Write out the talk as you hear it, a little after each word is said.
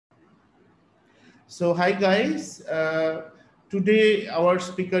So hi guys, today our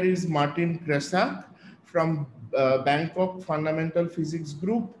speaker is Martin Krššák from Bangkok Fundamental Physics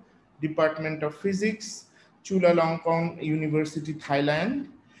Group, Department of Physics, Chulalongkorn University, Thailand.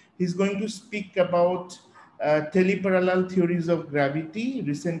 He's going to speak about teleparallel theories of gravity,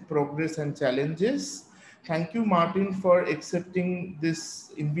 recent progress and challenges. Thank you, Martin, for accepting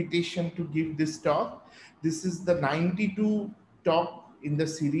this invitation to give this talk. This is the 92 talk in the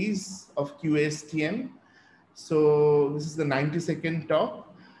series of QASTM. So this is the 92nd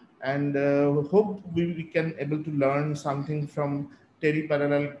talk, and hope we can able to learn something from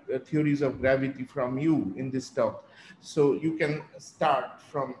teleparallel theories of gravity from you in this talk. So you can start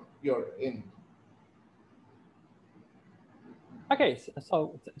from your end. Okay,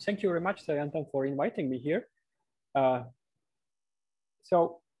 so thank you very much, Sayantan, for inviting me here.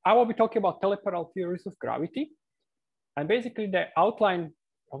 So I will be talking about teleparallel theories of gravity. And basically the outline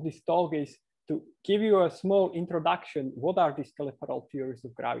of this talk is to give you a small introduction. What are these teleparallel theories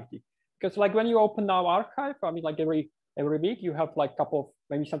of gravity? Because like when you open our archive, I mean, like every week you have like a couple of,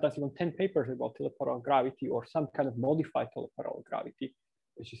 maybe sometimes even 10 papers about teleparallel gravity or some kind of modified teleparallel gravity,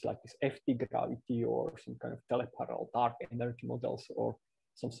 which is like this FT gravity or some kind of teleparallel dark energy models or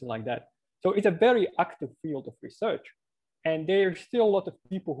something like that. So it's a very active field of research. And there's still a lot of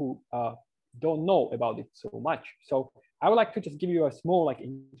people who don't know about it so much. So I would like to just give you a small like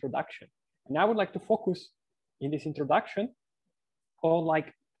introduction. And I would like to focus in this introduction on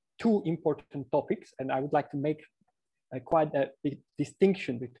like two important topics. And I would like to make quite a big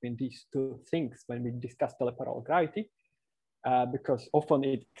distinction between these two things when we discuss teleparallel gravity, because often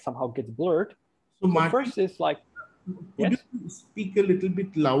it somehow gets blurred. So Martin, first is like, could you speak a little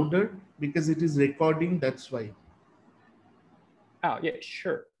bit louder because it is recording, that's why. Oh, yeah,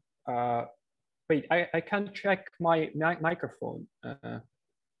 sure. Wait, I can check my microphone.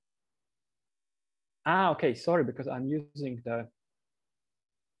 Okay, sorry, because I'm using the.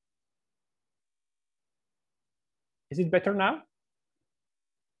 Is it better now?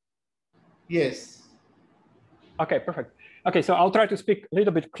 Yes. Okay, perfect. Okay, so I'll try to speak a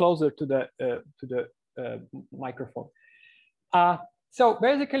little bit closer to the microphone. So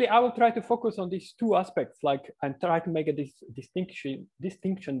basically, I will try to focus on these two aspects, like, and try to make a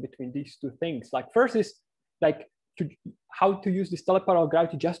distinction between these two things. Like, first is like how to use this teleparallel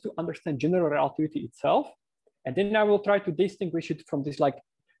gravity just to understand general relativity itself, and then I will try to distinguish it from this, like,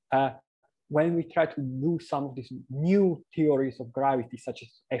 when we try to do some of these new theories of gravity, such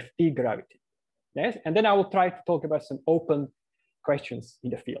as FT gravity. Yes, and then I will try to talk about some open questions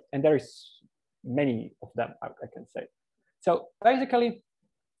in the field, and there is many of them, I can say. So basically,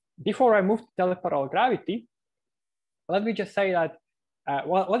 before I move to teleparallel gravity, let me just say that,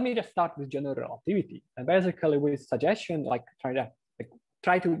 well, let me just start with general relativity. And basically with suggestion, like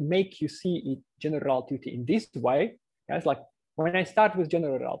try to make you see it, general relativity in this way. Yes, like when I start with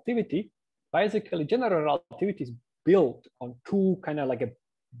general relativity, basically general relativity is built on two kind of like a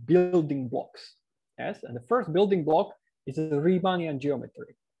building blocks. Yes, and the first building block is the Riemannian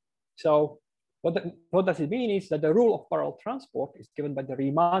geometry. So what does it mean is that the rule of parallel transport is given by the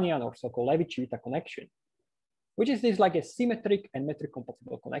Riemannian or so-called Levi-Civita connection, which is this like a symmetric and metric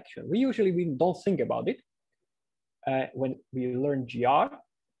compatible connection. We don't think about it when we learn GR,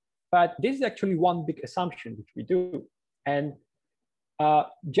 but this is actually one big assumption which we do. And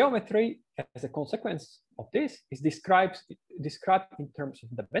geometry, as a consequence of this, is described in terms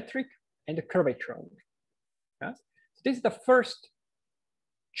of the metric and the curvature only. Yes? So this is the first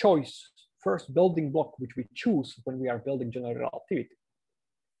choice, first building block which we choose when we are building general relativity.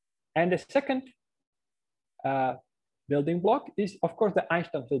 And the second building block is, of course, the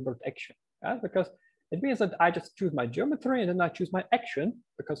Einstein-Hilbert action, because it means that I just choose my geometry and then I choose my action,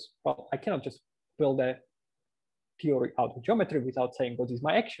 because, well, I cannot just build a theory out of geometry without saying what is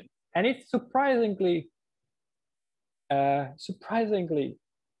my action. And it's surprisingly,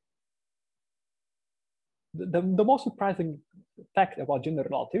 the most surprising fact about general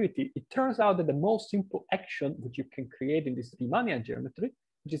relativity, it turns out that the most simple action which you can create in this Riemannian geometry,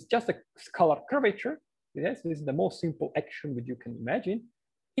 which is just a scalar curvature, yes, this is the most simple action which you can imagine,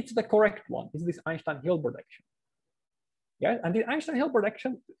 it's the correct one. It's this Einstein-Hilbert action. Yeah, and the Einstein-Hilbert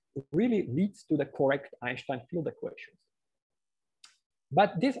action really leads to the correct Einstein field equations.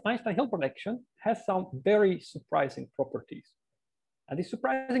 But this Einstein-Hilbert action has some very surprising properties. And these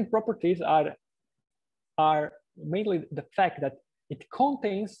surprising properties are mainly the fact that it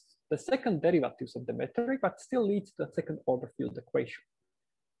contains the second derivatives of the metric, but still leads to a second order field equation.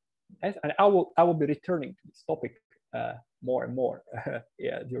 Yes, and I will be returning to this topic more and more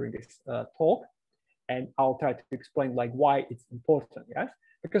during this talk. and I'll try to explain like why it's important, yes?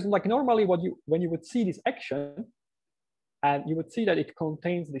 Because like normally when you would see this action, and you would see that it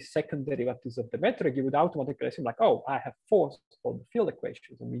contains the second derivatives of the metric, you would automatically assume like, oh, I have force for the field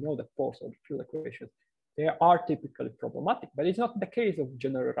equations, and we know that force of the field equations, they are typically problematic, but it's not the case of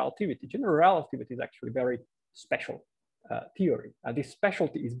general relativity. General relativity is actually very special theory. And this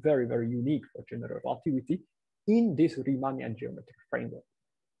specialty is very, very unique for general relativity in this Riemannian geometric framework.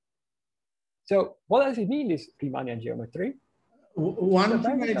 So what does it mean, this Riemannian geometry? One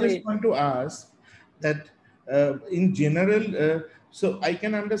thing I just want to ask that in general, so I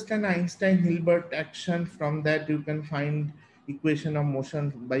can understand Einstein-Hilbert action. From that you can find equation of motion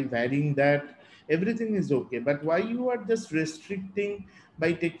by varying that. Everything is okay, but why you are just restricting by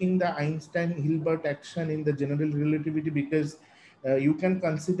taking the Einstein-Hilbert action in the general relativity? Because you can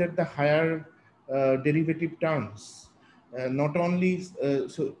consider the higher derivative terms, not only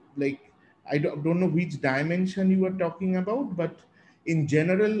so like I don't know which dimension you are talking about, but in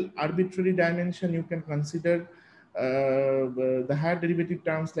general arbitrary dimension you can consider the higher derivative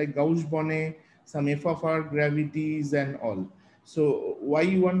terms like Gauss-Bonnet, some f of r gravities and all. So why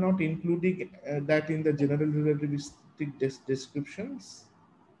you are not including that in the general relativistic descriptions?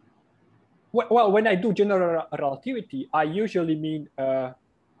 Well, when I do general relativity, I usually mean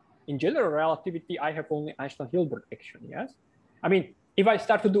in general relativity, I have only Einstein-Hilbert action, yes? I mean, if I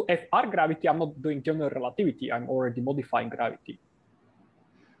start to do FR gravity, I'm not doing general relativity, I'm already modifying gravity.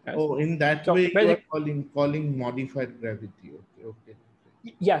 Yes? Oh, in that so way you are calling modified gravity. Okay.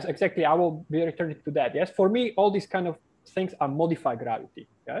 Yes, exactly. I will be returning to that. Yes, for me, all these kind of things are modified gravity.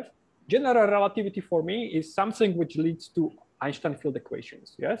 Yes, general relativity for me is something which leads to Einstein field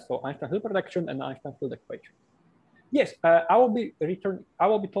equations. Yes, so Einstein-Hilbert action and Einstein field equation. Yes, I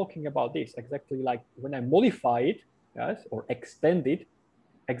will be talking about this exactly like when I modify it, yes, or extend it,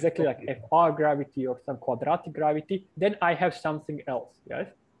 exactly like FR gravity or some quadratic gravity. Then I have something else. Yes.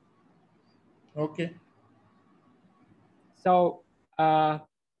 Okay. So.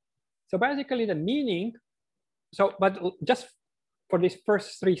 So basically the meaning, but just for these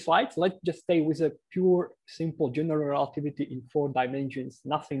first 3 slides, let's just stay with a pure, simple general relativity in 4 dimensions,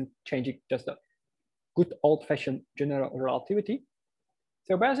 nothing changing, just a good old-fashioned general relativity.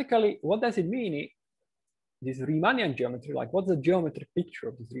 So basically, what does it mean? This Riemannian geometry, like what's the geometric picture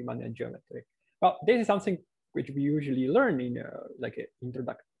of this Riemannian geometry? Well, this is something which we usually learn in like an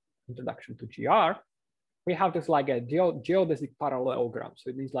introduction to GR. We have this like a geodesic parallelogram.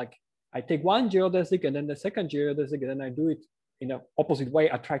 So it means like I take one geodesic and then the second geodesic, and then I do it in an opposite way.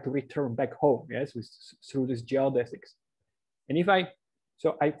 I try to return back home, yes, through these geodesics. And if I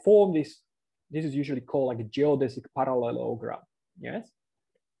form this is usually called like a geodesic parallelogram, yes.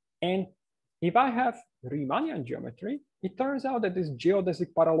 And if I have Riemannian geometry, it turns out that this geodesic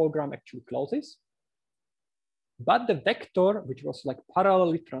parallelogram actually closes, but the vector, which was like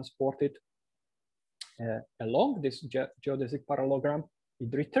parallelly transported along this geodesic parallelogram, it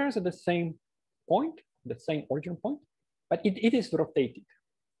returns at the same point, the same origin point, but it is rotated.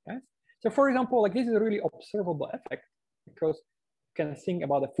 Yes? So for example, like this is a really observable effect because you can think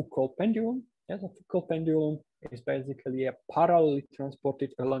about a Foucault pendulum. Yes, a Foucault pendulum is basically a parallelly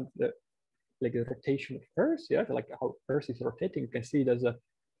transported along the rotation of Earth. Yeah, like how Earth is rotating. You can see it as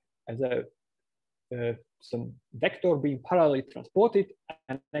some vector being parallelly transported,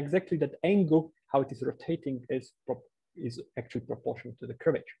 and exactly that angle, how it is rotating, is actually proportional to the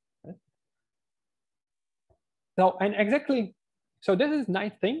curvature. Right? So, and exactly, so this is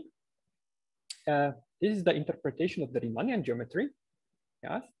nice thing. This is the interpretation of the Riemannian geometry.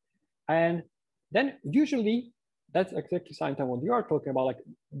 Yes, and then usually that's exactly something what you are talking about. Like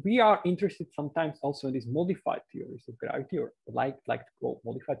we are interested sometimes also in these modified theories of gravity, or like to call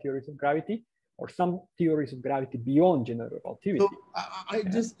modified theories of gravity, or some theories of gravity beyond general relativity. So I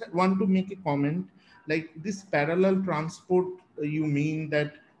just want to make a comment, like this parallel transport, you mean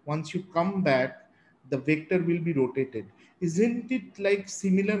that once you come back, the vector will be rotated. Isn't it like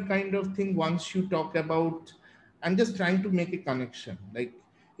similar kind of thing once you talk about, I'm just trying to make a connection, like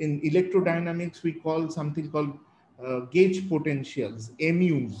in electrodynamics, we call something called gauge potentials,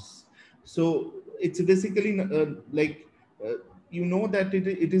 MUs. So it's basically you know that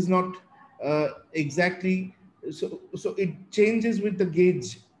it is not exactly, so it changes with the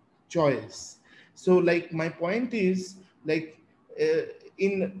gauge choice. So like my point is like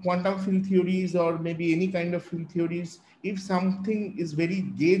in quantum field theories or maybe any kind of field theories, if something is very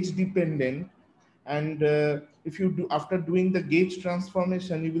gauge dependent, and if you do, after doing the gauge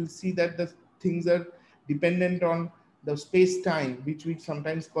transformation, you will see that the things are dependent on the space-time, which we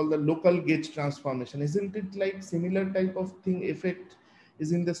sometimes call the local gauge transformation. Isn't it like similar type of thing effect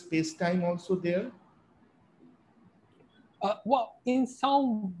is in the space-time also there? Well, in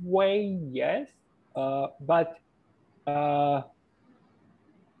some way, yes, but I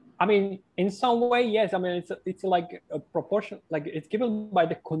mean, in some way, yes. I mean, it's like a proportion, like it's given by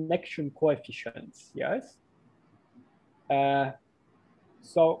the connection coefficients, yes.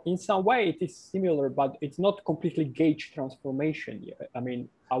 So in some way, it is similar, but it's not completely gauge transformation yet. I mean,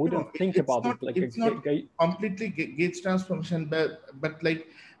 I wouldn't think about it like it's not completely gauge transformation, but like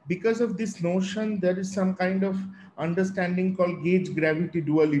because of this notion, there is some kind of understanding called gauge gravity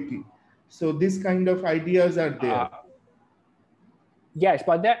duality. So this kind of ideas are there. Yes,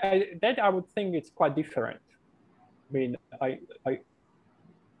 but that I would think it's quite different. I mean, I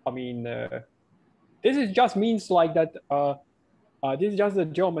mean, this is just means like that. This is just a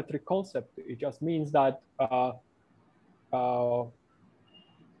geometric concept. It just means that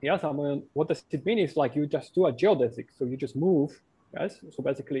yes, I mean, what does it mean is like you just do a geodesic, so you just move. Yes, so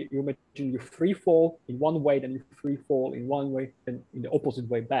basically you imagine you free fall in one way, then you free fall in one way, and in the opposite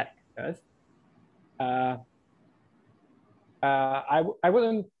way back. Yes. I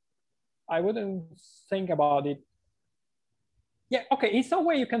wouldn't think about it. Yeah, okay. In some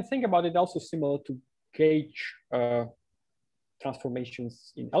way, you can think about it also similar to gauge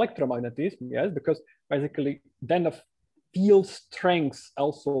transformations in electromagnetism. Yes, because basically then the field strength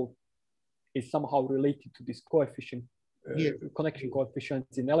also is somehow related to this coefficient, connection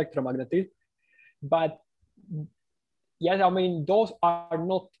coefficients in electromagnetism. But yes, I mean, those are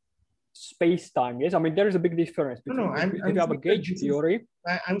not space-time. Yes, I mean, there is a big difference between if you have a gauge theory.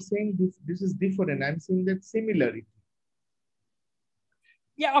 I'm saying this is different. I'm saying that similarity.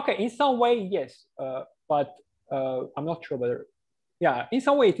 Yeah, okay, in some way, yes, but I'm not sure whether, yeah, in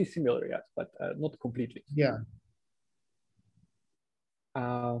some way it is similar, yes, but not completely. Yeah.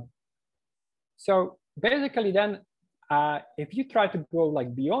 So basically then, if you try to go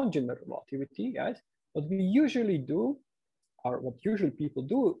like beyond general relativity, yes, what we usually do, or what usually people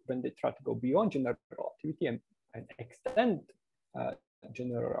do when they try to go beyond general relativity and extend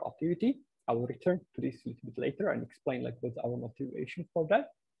general relativity, I will return to this a little bit later and explain like what's our motivation for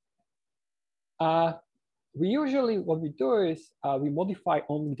that. We usually, what we do is we modify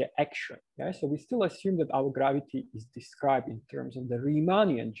only the action. Yeah? So we still assume that our gravity is described in terms of the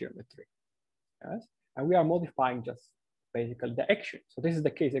Riemannian geometry. Yes? And we are modifying just basically the action. So this is the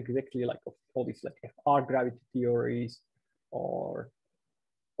case exactly like of all these like FR gravity theories or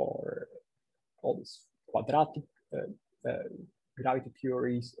all these quadratic gravity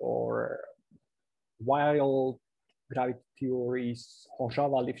theories or wild gravity theories,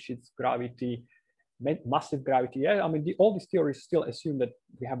 Hožava-Lifshitz gravity, massive gravity. Yeah, I mean, all these theories still assume that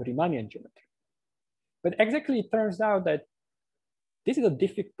we have Riemannian geometry. But exactly, it turns out that this is a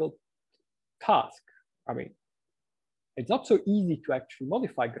difficult task. I mean, it's not so easy to actually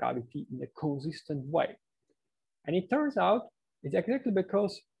modify gravity in a consistent way. And it turns out it's exactly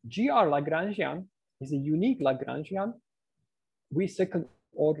because GR Lagrangian is a unique Lagrangian with second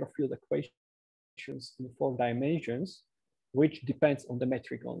order field equations in 4 dimensions, which depends on the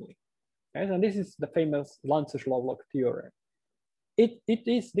metric only. And this is the famous Lanzers-Lovelock theorem. It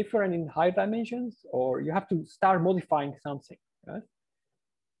is different in higher dimensions, or you have to start modifying something. Right?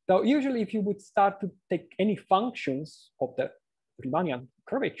 So usually if you would start to take any functions of the Riemannian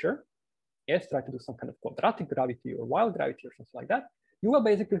curvature, yes, try to do some kind of quadratic gravity or wild gravity or something like that, you will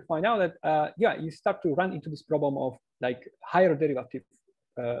basically find out that, yeah, you start to run into this problem of like higher derivative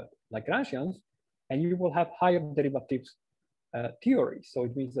Lagrangians, and you will have higher derivatives theories. So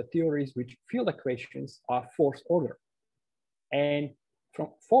it means the theories which field equations are fourth order. And from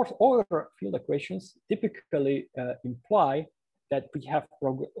fourth order field equations typically imply that we have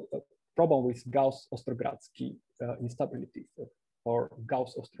problem with Gauss-Ostrogradsky instability or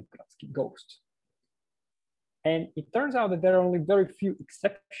Gauss-Ostrogradsky ghosts. And it turns out that there are only very few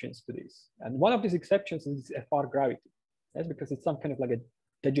exceptions to this. And one of these exceptions is FR gravity. That's because it's some kind of like a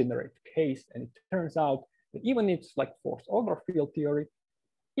degenerate case. And it turns out that even if it's like fourth order field theory,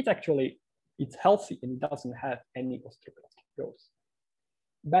 it's healthy and it doesn't have any Ostrogradsky ghosts.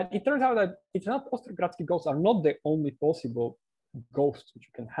 But it turns out that it's not Ostrogradsky ghosts are not the only possible ghosts which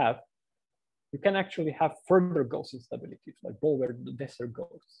you can have. You can actually have further ghost instabilities like Bolwer-Desser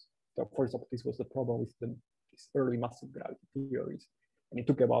ghosts. So for example, this was the problem with these early massive gravity theories. And it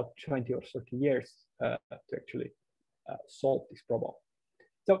took about 20 or 30 years to actually solve this problem.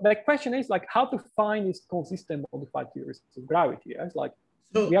 So the question is like how to find these consistent modified theories of gravity. It's like,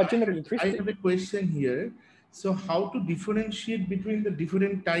 so we are generally interested. I have a question here. So how to differentiate between the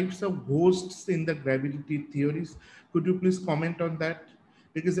different types of ghosts in the gravity theories? Could you please comment on that?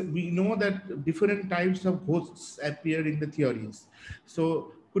 Because we know that different types of ghosts appear in the theories.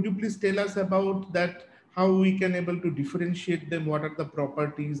 So could you please tell us about that? how we can able to differentiate them? What are the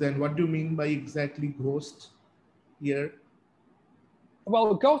properties and what do you mean by exactly ghosts here?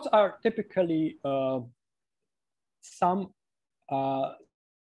 Well, ghosts are typically some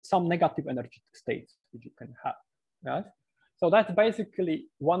negative energy states which you can have, right? So that's basically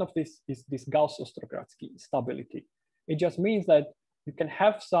one of this is this Gauss-Ostrogradsky instability. It just means that you can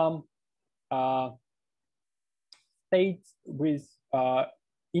have some states with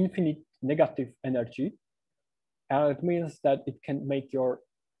infinite negative energy, and it means that it can make your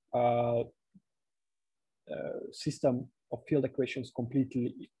system of field equations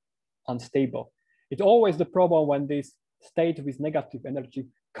completely unstable. It's always the problem when this state with negative energy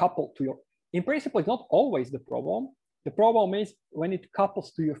coupled to your, in principle, it's not always the problem. The problem is when it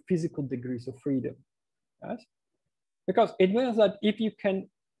couples to your physical degrees of freedom, yes? Because it means that if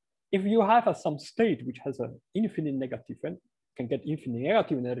you have some state which has an infinite negative and can get infinite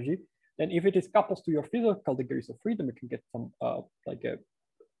negative energy, then if it is coupled to your physical degrees of freedom, you can get some like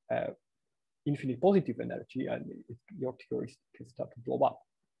a infinite positive energy, and your theories can start to blow up.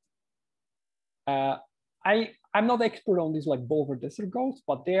 I'm not expert on these like Bulwer-Desser ghosts,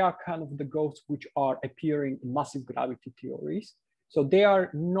 but they are kind of the ghosts which are appearing in massive gravity theories. So they are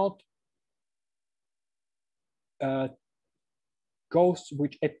not ghosts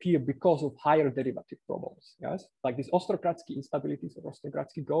which appear because of higher derivative problems. Yes, like these Ostrogradsky instabilities or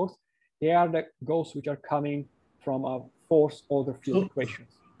Ostrogradsky ghosts, they are the ghosts which are coming from a fourth order field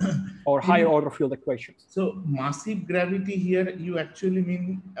equations or higher order field equations. So massive gravity here, you actually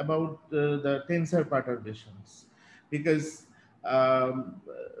mean about the tensor perturbations, because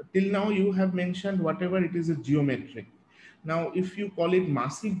till now you have mentioned whatever it is a geometric. Now, if you call it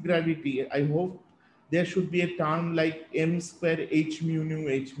massive gravity, I hope there should be a term like m square h mu nu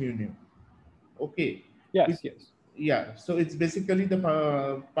h mu nu. Okay. Yes, yes. Yeah. So it's basically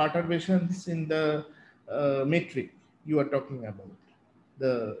the perturbations in the metric you are talking about.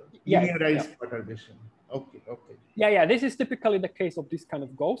 The linearized perturbation. Okay, okay. Yeah. This is typically the case of this kind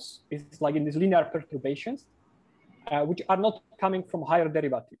of ghosts. It's like in these linear perturbations, which are not coming from higher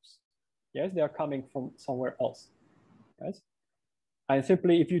derivatives. Yes, they are coming from somewhere else. Yes, and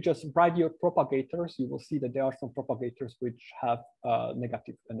simply if you just write your propagators, you will see that there are some propagators which have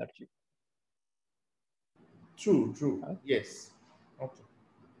negative energy. True. Right? Yes. Okay.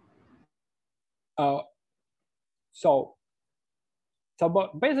 So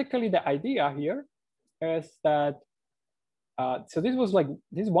but basically the idea here is that, so this was like,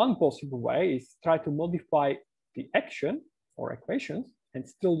 this one possible way is try to modify the action or equations and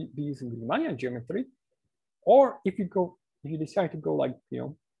still be using the Riemannian geometry. Or if you decide to go like,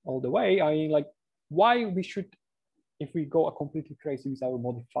 all the way, I mean, like, why we should, if we go a completely crazy with our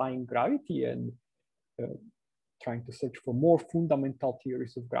modifying gravity and trying to search for more fundamental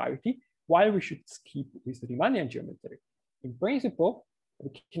theories of gravity, why we should skip with the Riemannian geometry? In principle, we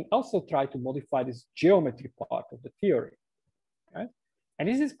can also try to modify this geometry part of the theory. Right? And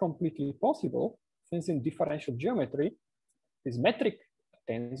this is completely possible since in differential geometry, this metric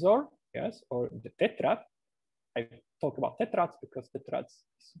tensor, yes, or the tetrad, I talk about tetrads because tetrads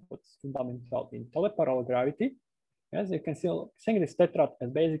is what's fundamental in teleparallel gravity. Yes, you can still think this tetrad as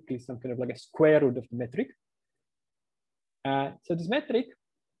basically some kind of like a square root of the metric. So this metric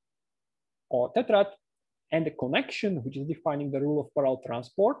or tetrad and the connection, which is defining the rule of parallel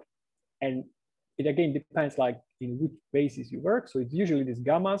transport. And it again depends like in which basis you work. So it's usually these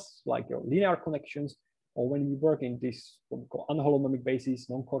gammas, like your linear connections, or when we work in this what we call anholonomic basis,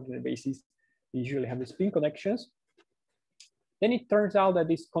 non-coordinate basis, we usually have the spin connections. Then it turns out that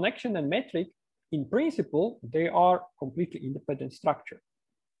this connection and metric, in principle, they are completely independent structure.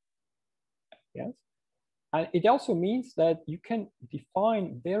 Yes. And it also means that you can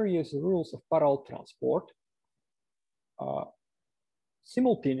define various rules of parallel transport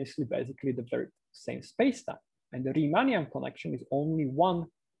simultaneously, basically the very same spacetime. And the Riemannian connection is only one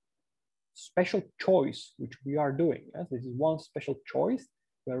special choice which we are doing. Yes? This is one special choice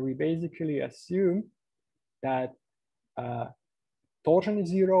where we basically assume that torsion is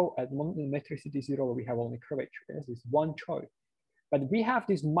zero, and metricity is zero, we have only curvature. Yes? This is one choice. But we have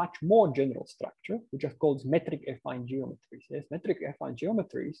this much more general structure, which is called metric affine geometries. Yes? Metric affine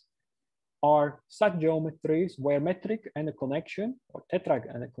geometries are such geometries where metric and a connection, or tetrad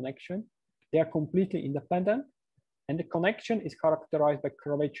and a connection, they are completely independent, and the connection is characterized by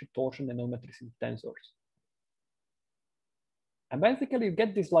curvature, torsion, and non-metricity tensors. And basically, you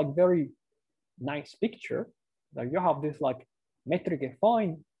get this like very nice picture that you have this like metric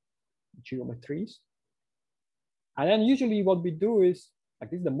affine geometries, and then usually what we do is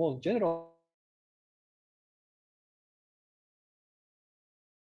like this is the most general.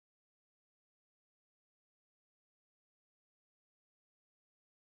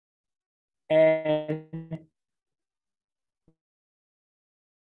 And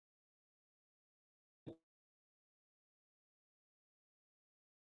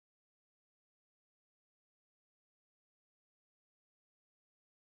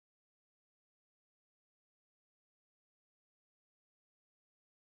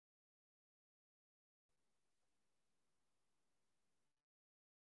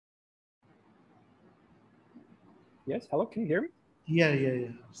yes, hello, can you hear me? Yeah.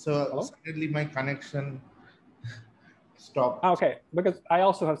 So Hello? suddenly my connection stopped. Okay, because I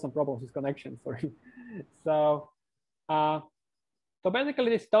also have some problems with connection, sorry. So, so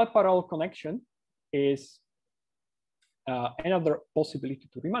basically this teleparallel connection is another possibility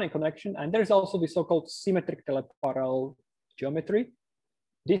to Riemannian connection. And there's also the so-called symmetric teleparallel geometry.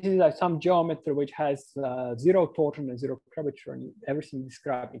 This is some geometry which has zero torsion and zero curvature, and everything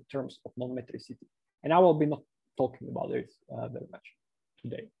described in terms of non-metricity. And I will be not talking about this very much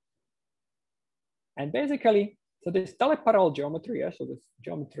today. And basically, so this teleparallel geometry, yeah, so this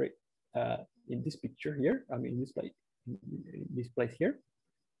geometry in this picture here, I mean, this place here,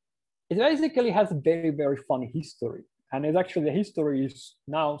 it basically has a very, very funny history. And it's actually, the history is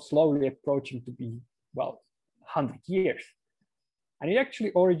now slowly approaching to be, well, 100 years. And it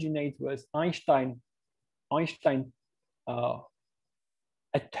actually originates with Einstein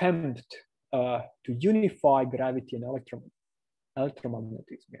attempt to unify gravity and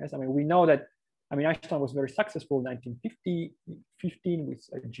electromagnetism. Yes, I mean, we know that, I mean, Einstein was very successful in 1915 with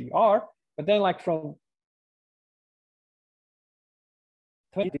a GR, but then like from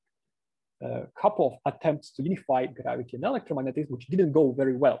a couple of attempts to unify gravity and electromagnetism, which didn't go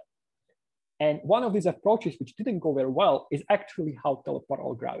very well. And one of these approaches which didn't go very well is actually how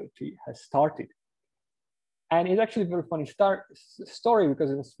teleparallel gravity has started. And it's actually a very funny story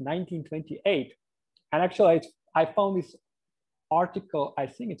because it was 1928. And actually, I found this article, I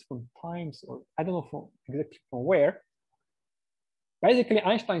think it's from Times, or I don't know exactly from where. Basically,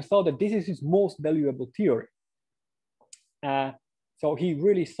 Einstein thought that this is his most valuable theory. So he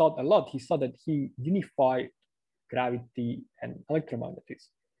really thought a lot. He thought that he unified gravity and electromagnetism.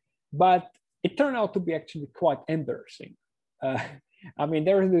 But it turned out to be actually quite embarrassing. I mean,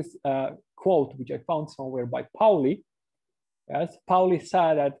 there is this quote which I found somewhere by Pauli. Yes, Pauli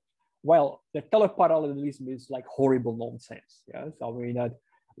said that, well, the teleparallelism is like horrible nonsense. Yes, I mean that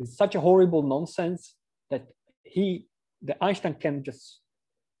it's such a horrible nonsense that the Einstein can just,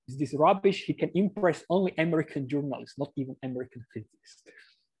 is this rubbish. He can impress only American journalists, not even American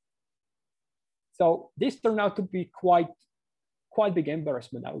physicists. So this turned out to be quite big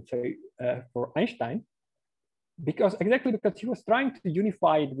embarrassment, I would say, for Einstein, because he was trying to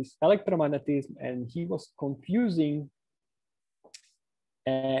unify it with electromagnetism, and he was confusing.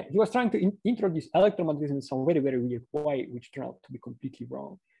 He was trying to introduce electromagnetism in some very, very weird way, which turned out to be completely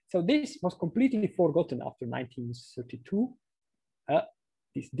wrong. So this was completely forgotten after 1932.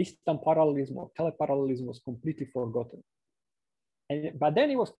 This distant parallelism or teleparallelism was completely forgotten. But then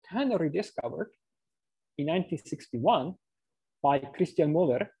it was kind of rediscovered in 1961 by Christian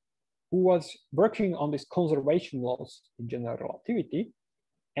Müller, who was working on these conservation laws in general relativity.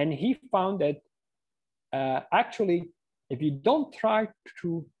 And he found that actually, if you don't try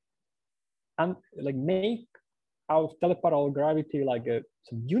to like make out teleparallel gravity like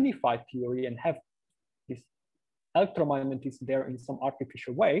some unified theory and have this electromagnetism there in some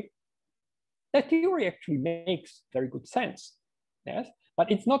artificial way, that theory actually makes very good sense. Yes, but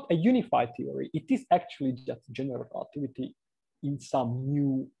it's not a unified theory. It is actually just general relativity in some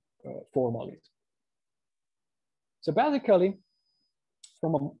new formalism. So basically,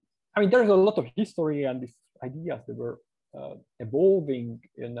 I mean, there's a lot of history and these ideas that were evolving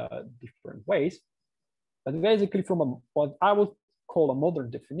in different ways. But basically, from what I would call a modern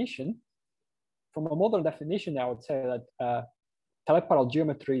definition, I would say that teleparallel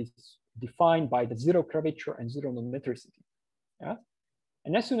geometry is defined by the zero curvature and zero non-metricity. Yeah?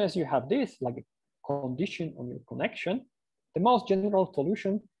 And as soon as you have this, like a condition on your connection, the most general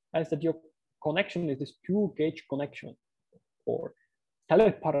solution is that your connection is this pure gauge connection or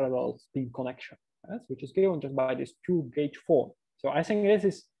teleparallel spin connection, yes, which is given just by this pure gauge form. So I think this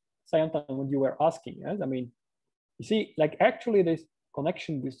is, Sayanta, what you were asking. Yes? I mean, you see, like actually this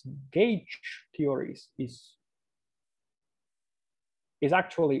connection with gauge theories is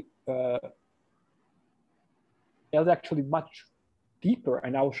actually much deeper,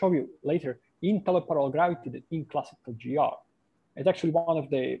 and I will show you later, in teleparallel gravity than in classical GR. It's actually one of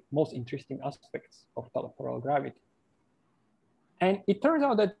the most interesting aspects of teleparallel gravity. And it turns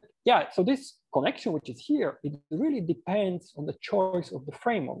out that, yeah, so this connection, which is here, it really depends on the choice of the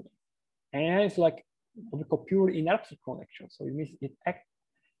frame only. And it's like what we call pure inertial connection. So it means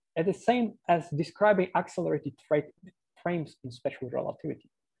as the same as describing accelerated frames in special relativity.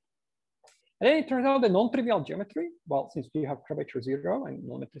 And then it turns out the non-trivial geometry, well, since we have curvature 0 and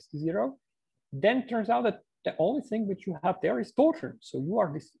non-metricity 0, then it turns out that the only thing which you have there is torsion. So you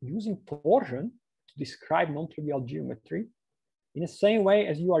are using torsion to describe non-trivial geometry in the same way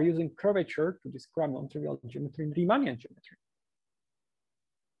as you are using curvature to describe non-trivial geometry in Riemannian geometry.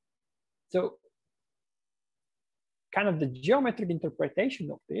 So kind of the geometric interpretation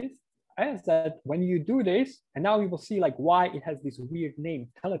of this is that when you do this, and now you will see like why it has this weird name,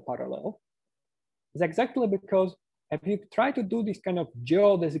 teleparallel, is exactly because if you try to do this kind of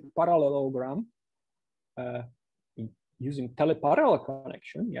geodesic parallelogram using teleparallel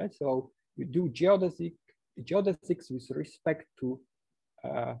connection, yeah, so you do geodesics with respect to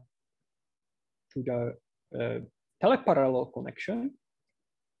the teleparallel connection,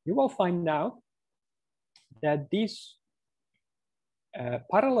 you will find out that this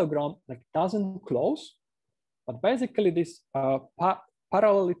parallelogram like doesn't close, but basically this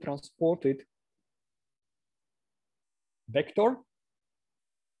parallelly transported vector,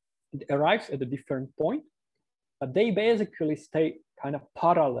 it arrives at a different point, but they basically stay kind of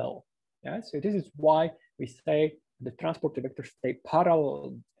parallel. Yeah, so this is why we say the transported vectors stay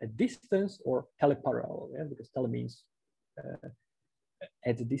parallel at distance or teleparallel, yeah, because tele means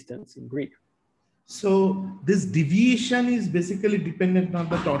at a distance in Greek. So this deviation is basically dependent on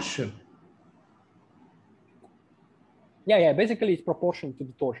the torsion. Yeah, basically it's proportional to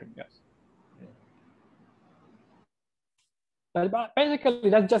the torsion, yes. But basically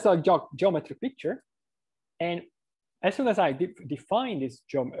that's just a geometry picture. And as soon as I define this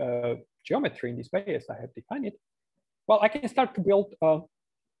geometry in this way as I have defined it, well, I can start to build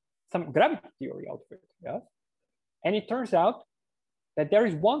some gravity theory out of it, yes. And it turns out that there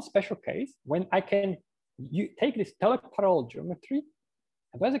is one special case when I can take this teleparallel geometry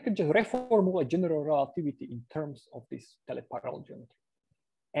and basically just reformulate general relativity in terms of this teleparallel geometry.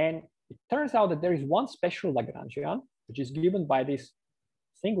 And it turns out that there is one special Lagrangian, which is given by this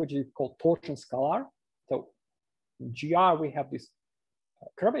thing which is called torsion scalar. So in GR, we have this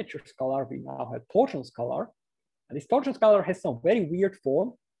curvature scalar, we now have torsion scalar. And this torsion scalar has some very weird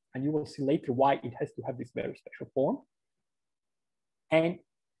form, and you will see later why it has to have this very special form.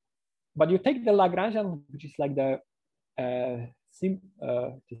 But you take the Lagrangian, which is like the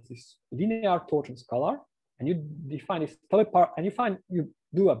this linear torsion scalar, and you define this teleparallel, and you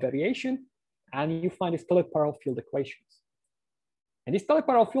do a variation, and you find these teleparallel field equations. And these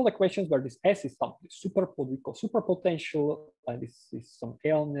teleparallel field equations, where this S is some what we call superpotential, and this is some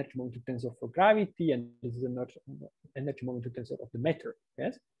L energy momentum tensor for gravity, and this is an energy momentum tensor of the matter.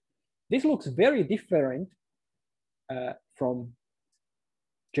 Yes, this looks very different from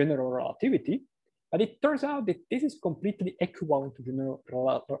general relativity, but it turns out that this is completely equivalent to general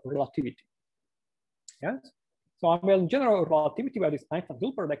relativity. Yes. So in general relativity, we have this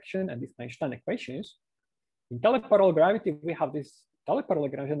Einstein-Hilbert action and these Einstein equations. In teleparallel gravity, we have this teleparallel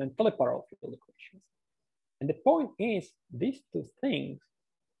Lagrangian and teleparallel field equations. And the point is, these two things,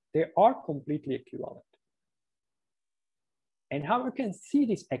 they are completely equivalent. And how you can see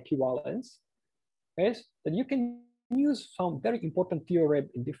this equivalence is that you can use some very important theorem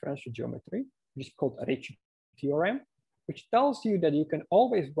in differential geometry, which is called Ricci theorem, which tells you that you can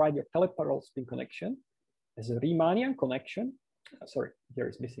always write your teleparallel spin connection as a Riemannian connection. Sorry, here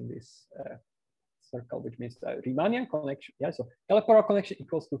is missing this circle, which means Riemannian connection. Yeah, so teleparallel connection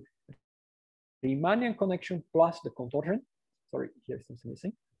equals to Riemannian connection plus the contortion. Sorry, here's something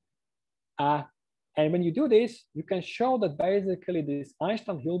missing. And when you do this, you can show that basically this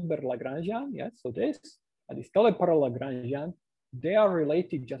Einstein-Hilbert Lagrangian, yes, so this and this teleparallel Lagrangian, they are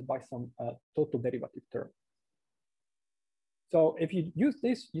related just by some total derivative term. So if you use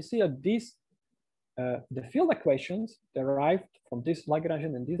this, you see that these the field equations derived from this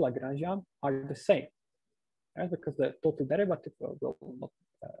Lagrangian and this Lagrangian are the same, right? Because the total derivative will not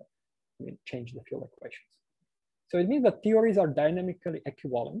change the field equations. So it means that theories are dynamically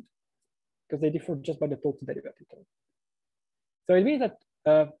equivalent because they differ just by the total derivative term. So it means that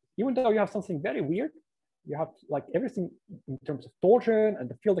even though you have something very weird, you have like everything in terms of torsion and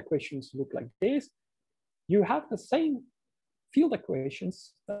the field equations look like this, you have the same field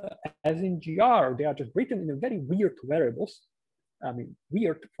equations as in GR. They are just written in a very weird variables. I mean,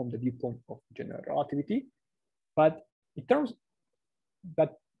 weird from the viewpoint of general relativity, but in terms,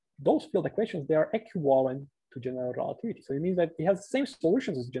 but those field equations, they are equivalent to general relativity. So it means that it has the same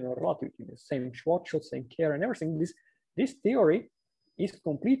solutions as general relativity, the same Schwarzschild, same Kerr and everything. This theory is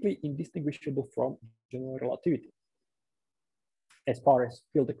completely indistinguishable from general relativity as far as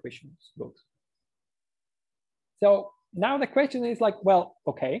field equations goes. So now the question is like, well,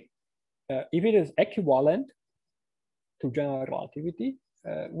 okay, if it is equivalent to general relativity,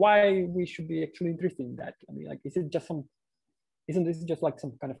 why we should be actually interested in that? I mean, like, is it just some, isn't this just like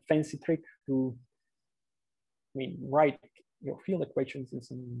some kind of fancy trick to, I mean, write your field equations in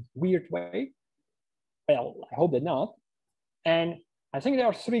some weird way? Well, I hope that not. And I think there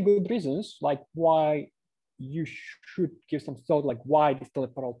are three good reasons, like why you should give some thought, like why these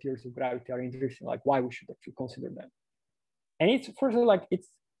teleparallel theories of gravity are interesting, like why we should actually consider them. And it's first, like, it's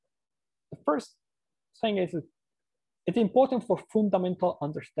the first thing is it's important for fundamental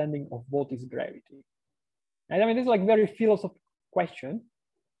understanding of what is gravity. And I mean, this is like very philosophical question,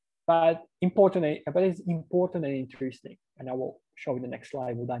 but important, but it's important and interesting. And I will show in the next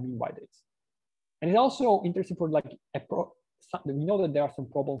slide what I mean by this. And it's also interesting for like we know that there are some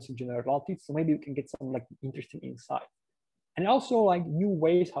problems in general relativity, so maybe we can get some like interesting insight. And also like new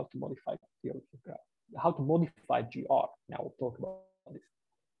ways how to modify theory of gravity, how to modify GR. Now we'll talk about this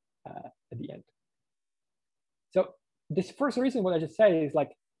at the end. So this first reason what I just said is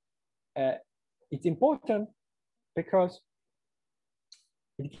like, it's important because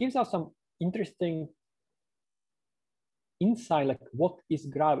it gives us some interesting insight, like what is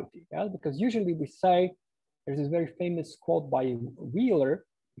gravity? Yeah? Because usually we say, there's this very famous quote by Wheeler,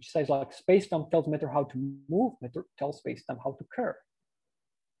 which says like, space-time tells matter how to move, matter tells space-time how to curve.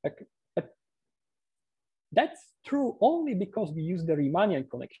 Like, but that's true only because we use the Riemannian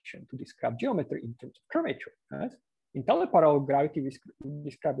connection to describe geometry in terms of curvature. Right? In teleparallel gravity, we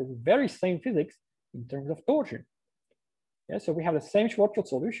describe the very same physics in terms of torsion. Yeah, so we have the same Schwarzschild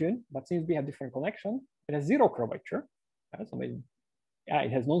solution, but since we have different connection, it has zero curvature. Yeah, so maybe, yeah,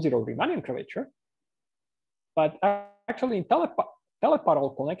 it has non-zero Riemannian curvature. But actually in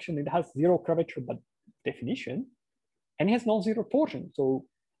teleparallel connection, it has zero curvature by definition, and it has non-zero torsion. So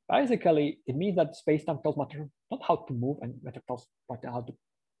basically, it means that space-time tells matter not how to move and matter tells matter how to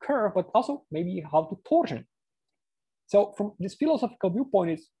curve, but also maybe how to torsion. So from this philosophical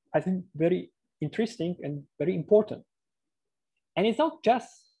viewpoint, it's, I think, very interesting and very important. And it's not just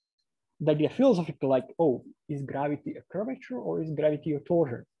the idea philosophical, like, oh, is gravity a curvature or is gravity a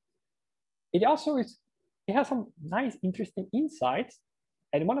torsion? It also is, it has some nice, interesting insights.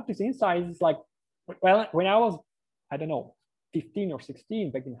 And one of these insights is like, well, when I was, I don't know, 15 or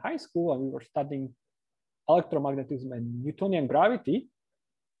 16 back in high school, and we were studying electromagnetism and Newtonian gravity,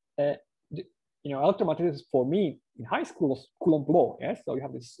 you know, electromagnetism for me in high school was Coulomb law. Yes, so you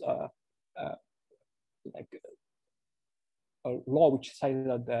have this like a law which says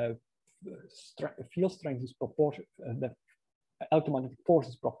that the field strength is proportional, the electromagnetic force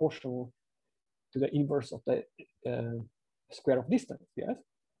is proportional to the inverse of the square of distance. Yes,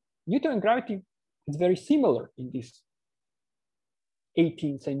 Newtonian gravity is very similar in this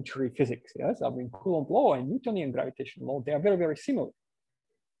 18th century physics. Yes, I mean, Coulomb law and Newtonian gravitational law, they are very, very similar.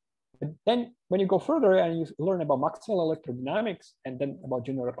 But then when you go further and you learn about Maxwell electrodynamics and then about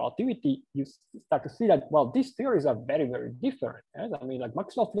general relativity, you start to see that, well, these theories are very, very different. Yes? I mean, like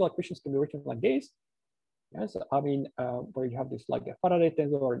Maxwell field equations can be written like this. Yes, I mean, where you have this like a Faraday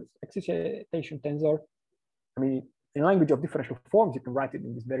tensor or this excitation tensor. I mean, in language of differential forms, you can write it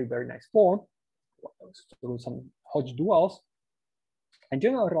in this very, very nice form through some Hodge duals. And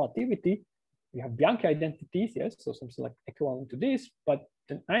general relativity, we have Bianchi identities, yes, so something like equivalent to this, but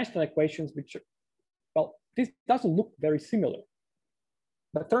the Einstein equations, which, well, this doesn't look very similar.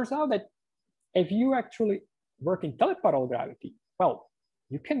 But it turns out that if you actually work in teleparallel gravity, well,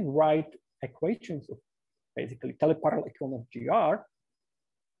 you can write equations of basically teleparallel equivalent of GR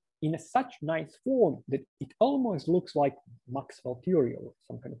in such nice form that it almost looks like Maxwell theory or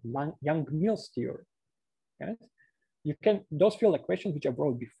some kind of Young-Mills theory. Yes? You can, those field equations which I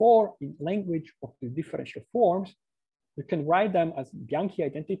wrote before in language of the differential forms, you can write them as Bianchi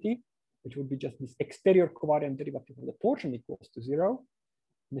identity, which would be just this exterior covariant derivative of the torsion equals to 0.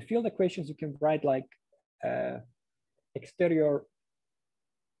 In the field equations, you can write like exterior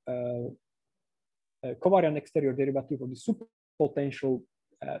covariant exterior derivative of the superpotential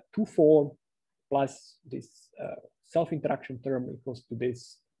 2 form plus this self-interaction term equals to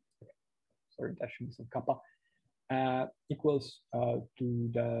this, sorry, that should be some kappa, equals to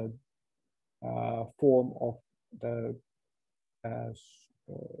the form of the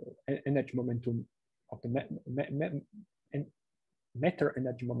energy momentum of the matter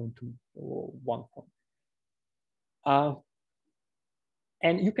energy momentum or 1 form.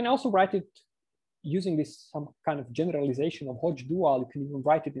 And you can also write it using this some kind of generalization of Hodge dual. You can even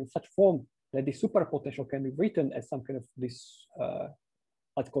write it in such form that the superpotential can be written as some kind of this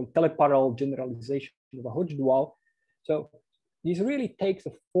what's called teleparallel generalization of a Hodge dual. So this really takes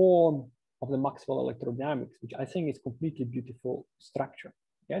the form of the Maxwell electrodynamics, which I think is completely beautiful structure.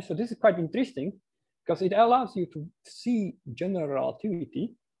 Yeah, so this is quite interesting because it allows you to see general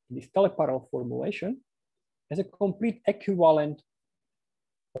relativity in this teleparallel formulation as a complete equivalent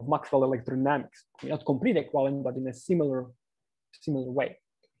of Maxwell electrodynamics. Not complete equivalent, but in a similar way.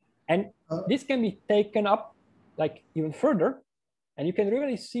 And this can be taken up like even further, and you can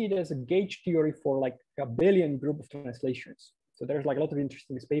really see it as a gauge theory for like a billion group of translations. So there's like a lot of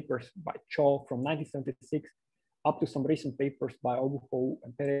interesting papers by Cho from 1976 up to some recent papers by Obuho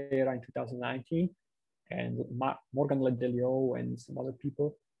and Pereira in 2019, and Morgan Ledelio and some other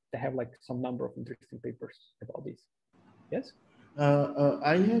people. They have like some number of interesting papers about this. Yes?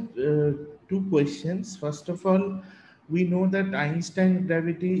 I have two questions. First of all, we know that Einstein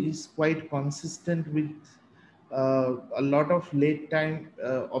gravity is quite consistent with a lot of late time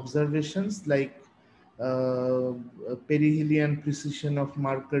observations like perihelion precession of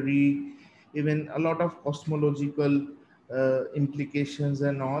Mercury, even a lot of cosmological implications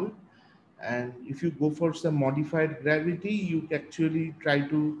and all. And if you go for some modified gravity, you actually try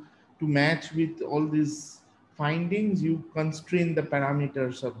to match with all these findings, you constrain the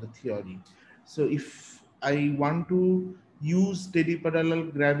parameters of the theory. So if I want to use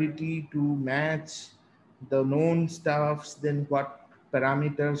teleparallel gravity to match the known stuffs, then what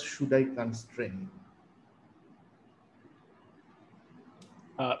parameters should I constrain?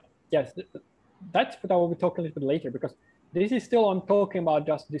 Yes, that's what I will be talking a little bit later, because this is still, I'm talking about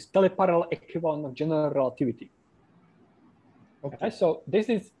just this teleparallel equivalent of general relativity. Okay. So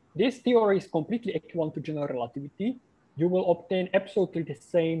this theory is completely equivalent to general relativity. You will obtain absolutely the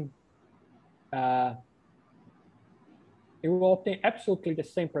same. You will obtain absolutely the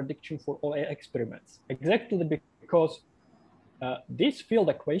same prediction for all experiments, exactly because these field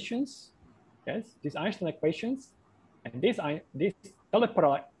equations, yes, these Einstein equations, and these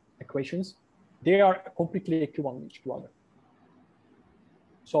teleparallel equations, they are completely equivalent to each other.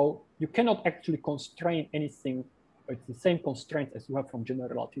 So you cannot actually constrain anything. It's the same constraints as you have from general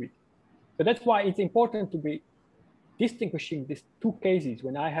relativity. So that's why it's important to be distinguishing these two cases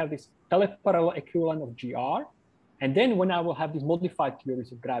when I have this teleparallel equivalent of GR, and then when I will have these modified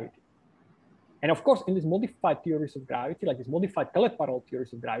theories of gravity. And of course, in these modified theories of gravity, like these modified teleparallel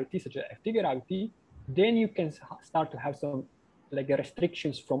theories of gravity, such as FT gravity, then you can start to have some like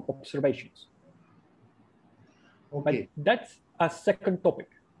restrictions from observations. Okay. But that's a second topic.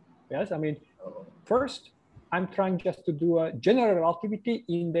 Yes, I mean, first, I'm trying just to do a general relativity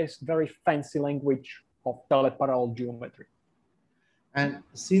in this very fancy language of teleparallel geometry. And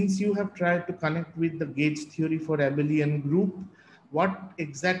since you have tried to connect with the gauge theory for abelian group, what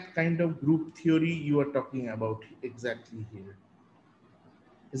exact kind of group theory you are talking about exactly here?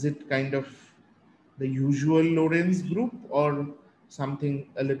 Is it kind of the usual Lorentz group or something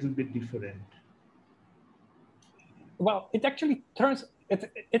a little bit different? Well, it actually turns,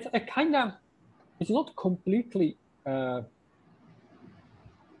 it's a kind of, it's not completely, yeah,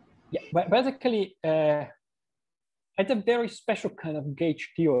 but basically, it's a very special kind of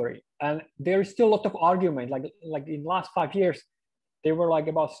gauge theory. And there is still a lot of argument, like in the last 5 years, there were like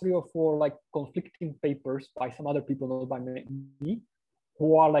about 3 or 4 like conflicting papers by some other people, not by me,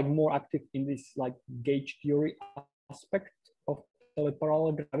 who are like more active in this like gauge theory aspect of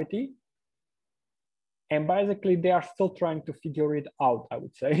teleparallel gravity. And basically they are still trying to figure it out, I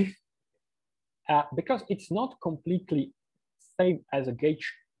would say, because it's not completely same as a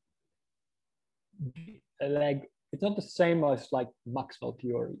gauge. Like it's not the same as like Maxwell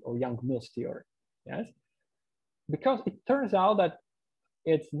theory or Young-Mills theory, yes? Because it turns out that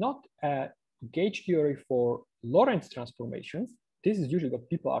it's not a gauge theory for Lorentz transformations. This is usually what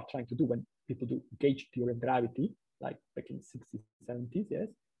people are trying to do when people do gauge theory of gravity, like back in the 60s, 70s, yes.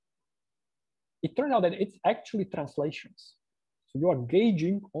 It turns out that it's actually translations. So you are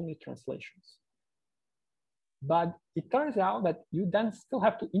gauging only translations. But it turns out that you then still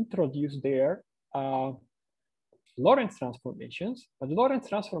have to introduce there Lorentz transformations, but Lorentz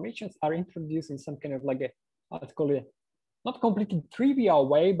transformations are introduced in some kind of like a, let's call it, not completely trivial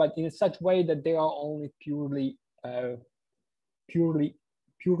way, but in such way that they are only purely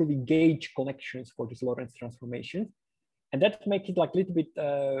gauge connections for these Lorentz transformations. And that makes it like a little bit,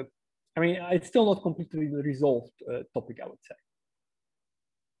 I mean, it's still not completely resolved topic, I would say.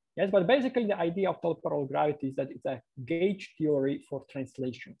 Yes, but basically the idea of teleparallel gravity is that it's a gauge theory for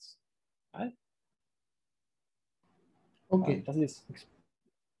translations, right? Okay. Does this,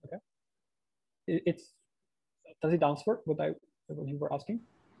 okay? Does it answer what you were asking?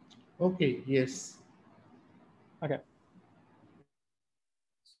 Okay, yes. Okay.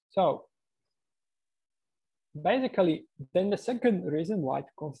 So basically, then the second reason why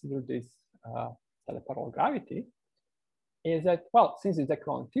to consider this teleparallel gravity is that, well, since it's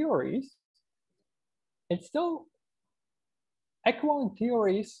equivalent theories, it's still equivalent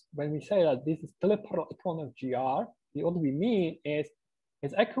theories. When we say that this is teleparallel equivalent of GR, what we mean is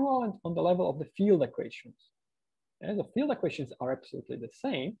it's equivalent on the level of the field equations. And the field equations are absolutely the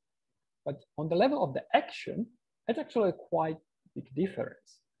same, but on the level of the action, it's actually a quite big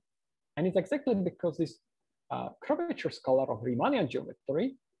difference. And it's exactly because this curvature scalar of Riemannian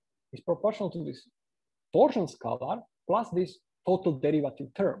geometry is proportional to this torsion scalar plus this total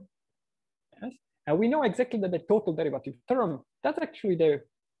derivative term. Yes? And we know exactly that the total derivative term, that's actually the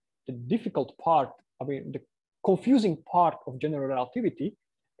difficult part, I mean, the confusing part of general relativity,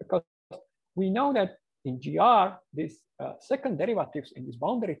 because we know that in GR, these second derivatives in this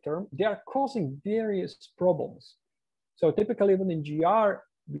boundary term, they are causing various problems. So typically, even in GR,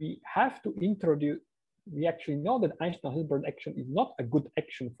 we have to introduce, we actually know that Einstein-Hilbert action is not a good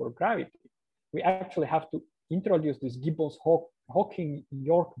action for gravity. We actually have to introduce this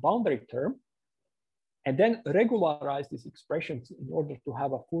Gibbons-Hawking-York boundary term, and then regularize these expressions in order to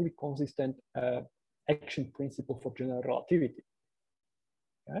have a fully consistent action principle for general relativity.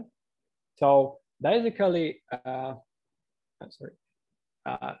 Okay? So basically,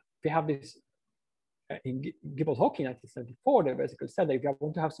 we have this in Gibbons-Hawking 1974. They basically said that if you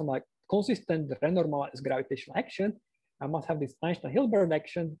want to have some like consistent renormalized gravitational action, I must have this Einstein-Hilbert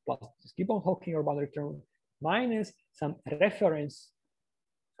action plus this Gibbons-Hawking or boundary term minus some reference,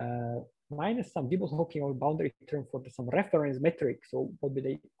 minus some Gibbons-Hawking or boundary term for some reference metric. So what do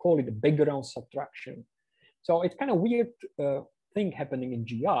they call it? The background subtraction. So it's kind of weird thing happening in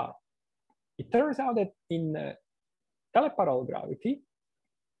GR. It turns out that in teleparallel gravity,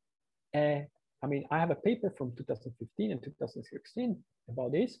 I mean, I have a paper from 2015 and 2016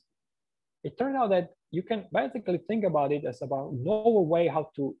 about this. It turned out that you can basically think about it as about novel way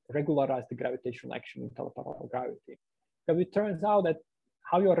how to regularize the gravitational action in teleparallel gravity. Because it turns out that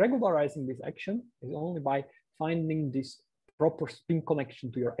how you're regularizing this action is only by finding this proper spin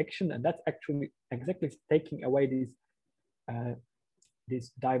connection to your action, and that's actually exactly taking away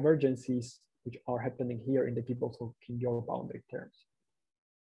these divergences which are happening here in the Gibbons-Hawking-York boundary terms.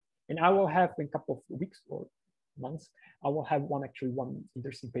 And I will have in a couple of weeks or months, I will have one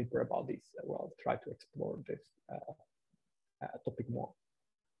interesting paper about this. Where I'll try to explore this topic more.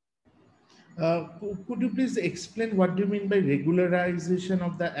 Could you please explain what do you mean by regularization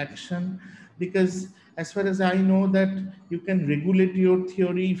of the action? Because as far as I know that you can regulate your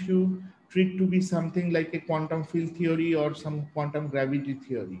theory if you treat to be something like a quantum field theory or some quantum gravity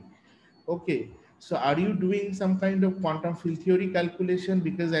theory. Okay, so are you doing some kind of quantum field theory calculation?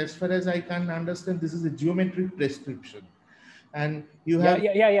 Because as far as I can understand, this is a geometric prescription. And you have...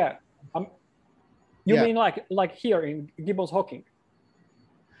 Yeah. You mean like here in Gibbons-Hawking?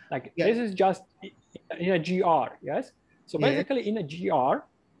 Like this is just in a GR, yes? So basically in a GR,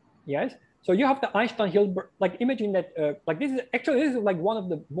 yes? So you have the Einstein-Hilbert, like imagine that, like this is like one of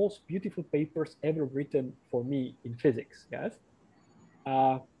the most beautiful papers ever written for me in physics, yes?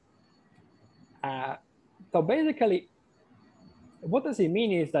 So basically, what does it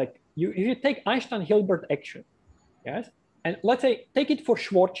mean is like, if you take Einstein-Hilbert action, yes? And let's say, take it for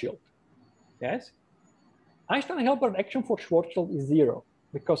Schwarzschild, yes? Einstein-Hilbert action for Schwarzschild is 0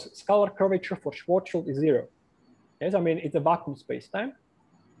 because scalar curvature for Schwarzschild is 0. Yes, I mean, it's a vacuum space-time,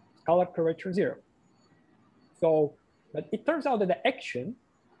 scalar curvature 0. So, but it turns out that the action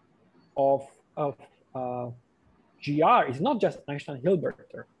of GR is not just Einstein-Hilbert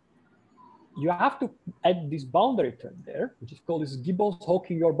term. You have to add this boundary term there, which is called this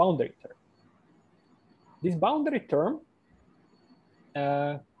Gibbons-Hawking-York boundary term. This boundary term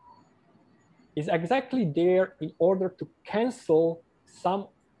is exactly there in order to cancel some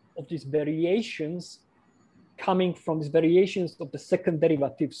of these variations coming from these variations of the second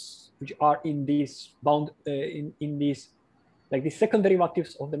derivatives, which are in these in these, like the second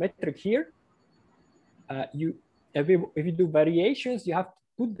derivatives of the metric here. If you do variations, you have to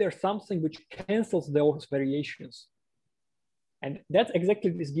put there something which cancels those variations. And that's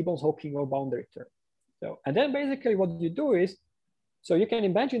exactly this Gibbons-Hawking-York boundary term. So, and then basically what you do is, so you can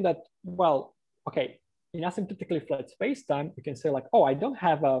imagine that, well, okay, in asymptotically flat space-time, you can say like, oh, I don't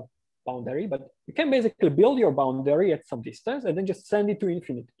have a boundary, but you can basically build your boundary at some distance and then just send it to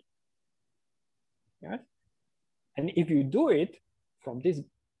infinity. Yeah? And if you do it from this,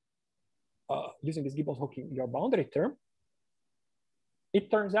 using this Gibbons-Hawking-York boundary term, it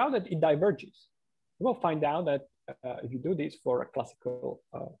turns out that it diverges. You will find out that if you do this for a classical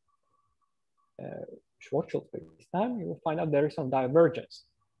Schwarzschild space-time, you will find out there is some divergence.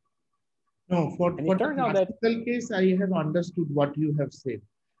 No, for the classical case, I have understood what you have said.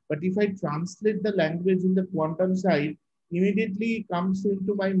 But if I translate the language in the quantum side, immediately comes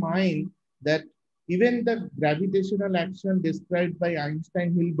into my mind that even the gravitational action described by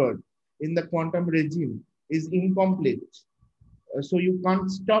Einstein-Hilbert in the quantum regime is incomplete. So you can't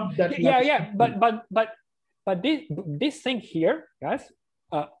stop that. Yeah. But this thing here, guys,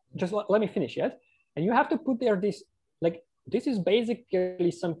 just let me finish, yes? And you have to put there this, like, this is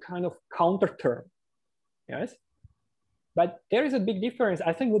basically some kind of counter term, yes? But there is a big difference.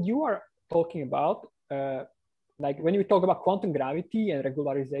 I think what you are talking about, like when you talk about quantum gravity and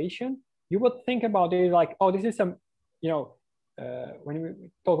regularization, you would think about it like, oh, this is some, you know, when we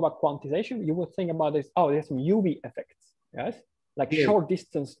talk about quantization, you would think about this, oh, there's some UV effects, yes? Like short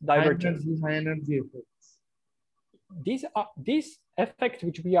distance divergence. High energy effects. These effects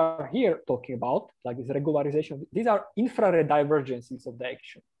which we are here talking about, like this regularization, these are infrared divergences of the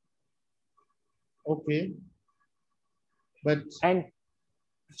action. Okay. And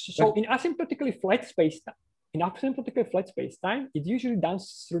so in asymptotically flat spacetime, it's usually done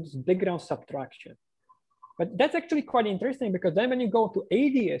through this background subtraction. But that's actually quite interesting because then when you go to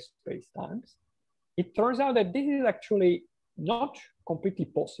ADS spacetimes, it turns out that this is actually not completely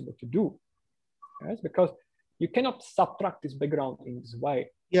possible to do, yes? Because you cannot subtract this background in this way.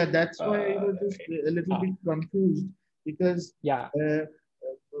 Yeah, that's why I was just a little bit confused because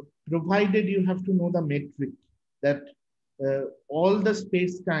provided you have to know the metric that all the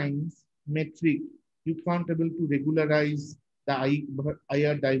space-times metric, you can't able to regularize the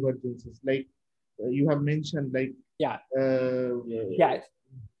IR divergences like you have mentioned, like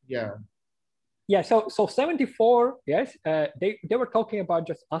So 74, yes, they were talking about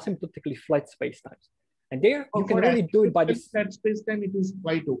just asymptotically flat spacetimes, and there you can really do it by this flat spacetime. It is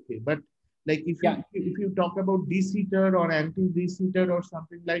quite okay, but like if you talk about de Sitter or anti-de Sitter or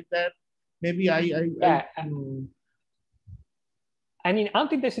something like that, maybe and in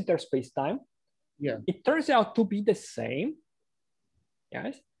anti-de Sitter spacetime, it turns out to be the same,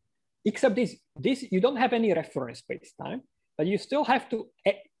 yes, except this you don't have any reference spacetime, but you still have to.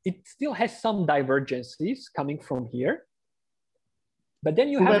 It still has some divergences coming from here, but then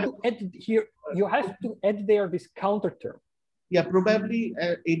you have to add here. You have to add there this counter term. Yeah, probably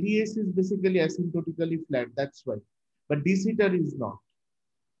ADS is basically asymptotically flat. That's why, but de Sitter is not.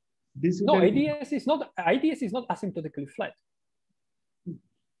 No, ADS is not. ADS is not asymptotically flat.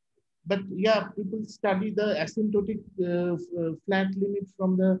 But yeah, people study the asymptotic flat limit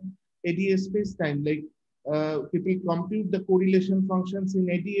from the ADS spacetime. Like people compute the correlation functions in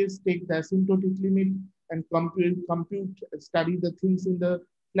ADS, take the asymptotic limit, and study the things in the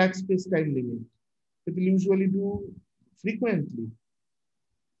flat spacetime limit. People usually do frequently.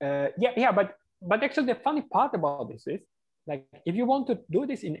 But actually the funny part about this is, like, if you want to do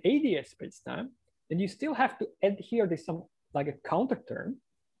this in ADS spacetime, then you still have to add here this some like a counter term.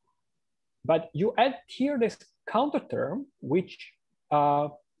 But you add here this counter term, which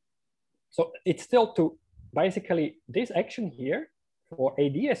so it's still to basically this action here for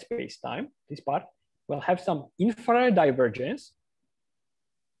ADS spacetime, this part will have some infrared divergence.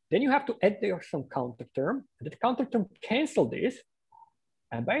 Then you have to add there some counter term. That counter term cancel this.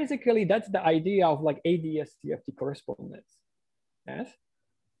 And basically that's the idea of like ADS CFT correspondence. Yes.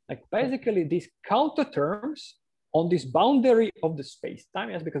 Like basically these counter terms on this boundary of the space-time,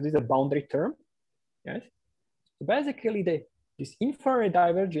 yes, because this is a boundary term, yes. So basically this infrared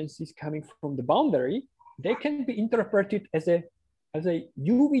divergence is coming from the boundary. They can be interpreted as a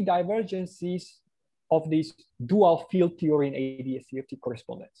UV divergences of this dual field theory in ADS CFT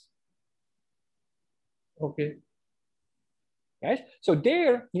correspondence. Okay. Yes. So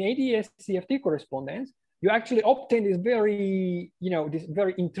there in ADS CFT correspondence, you actually obtain this very, this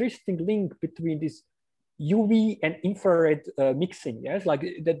very interesting link between this UV and infrared mixing, yes, like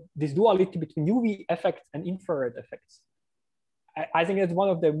this duality between UV effects and infrared effects. I think it's one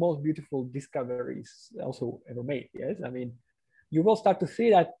of the most beautiful discoveries also ever made, yes. I mean, you will start to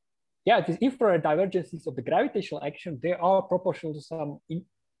see that, yeah, these infrared divergences of the gravitational action, they are proportional to some,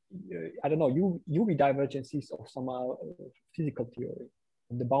 I don't know, UV divergences of some physical theory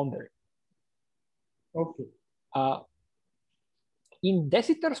on the boundary. Okay. In de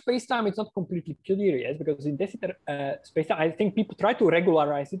Sitter spacetime, it's not completely clear, yes, because in de Sitter spacetime, I think people try to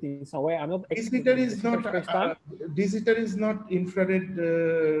regularize it in some way. I'm not. De Sitter is not infrared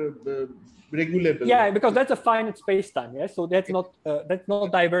regulable. Yeah, because that's a finite spacetime, yes. So that's not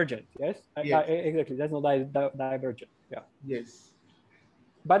divergent, yes. Exactly, that's not divergent. Yeah. Yes.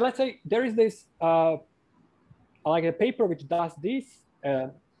 But let's say there is this like a paper which does this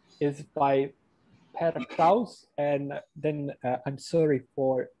is by Per Kraus, and then I'm sorry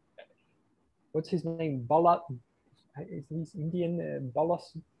for what's his name, Bala, is this Indian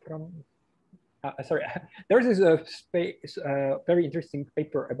Balasubramanian? sorry, there's this very interesting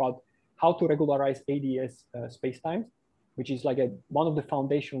paper about how to regularize ADS spacetimes, which is like one of the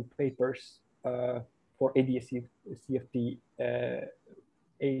foundation papers for ADS-CFT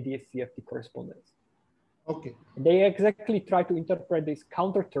correspondence. Okay. They exactly try to interpret these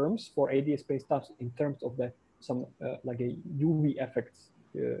counter terms for ADS spacetimes in terms of some like a UV effects,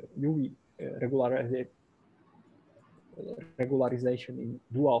 UV regularization in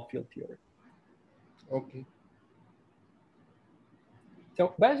dual field theory. Okay.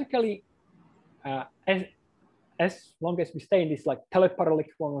 So basically, as long as we stay in this like teleparallel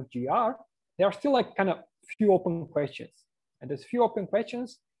equivalent of GR, there are still like kind of few open questions. And those few open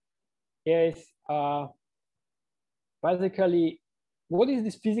questions is basically, what is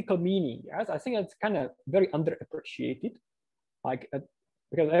this physical meaning? Yes, I think it's kind of very underappreciated. Like,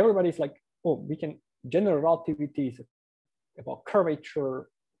 because everybody's like, oh, we can, general relativity is about curvature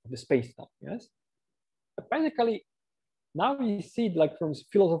of the space-time, yes? But basically, now you see it like from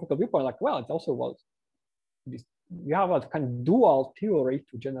philosophical viewpoint, like, well, it also was this, you have a kind of dual theory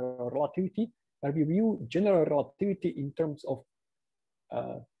to general relativity, where we view general relativity in terms of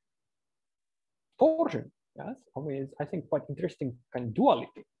torsion, yes? I mean, it's, I think, quite interesting kind of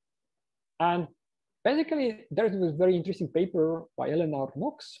duality. And basically, there's this very interesting paper by Eleanor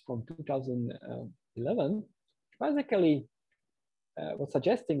Knox from 2011, basically was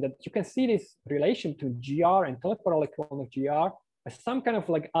suggesting that you can see this relation to GR and teleparallel equivalent of GR as some kind of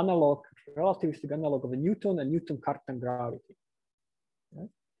like analog, relativistic analog of the Newton and Newton-Cartan gravity. Yeah?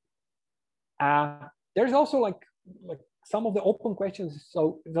 There's also like some of the open questions.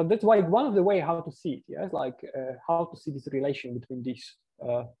 So that's why one of the way how to see it, yes, like how to see this relation between these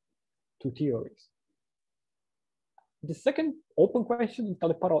two theories. The second open question in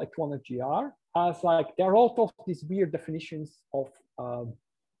teleparallel equivalent of GR is like there are a lot of these weird definitions of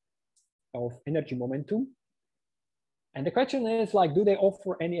energy momentum. And the question is like, do they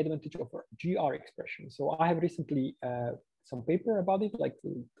offer any advantage of GR expression? So I have recently some paper about it, like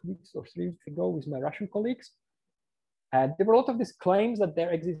 2 weeks or 3 weeks ago with my Russian colleagues. And there were a lot of these claims that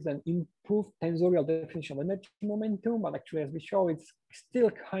there exists an improved tensorial definition of energy momentum, but actually, as we show, it's still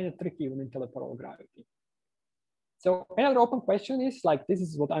kind of tricky even in teleparallel gravity. So another open question is like, this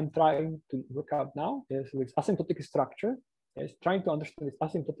is what I'm trying to work out now, is with asymptotic structure, is trying to understand these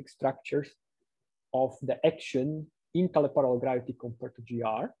asymptotic structures of the action in teleparallel gravity compared to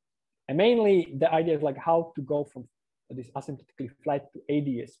GR. And mainly the idea is like how to go from this asymptotically flat to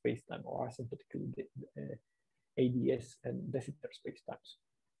ADS spacetime or asymptotically ADS and de Sitter spacetimes.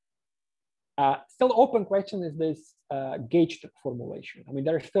 Still open question is this gauged formulation. I mean,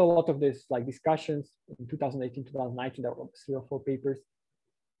 there are still a lot of this like discussions in 2018, 2019, there were 3 or 4 papers.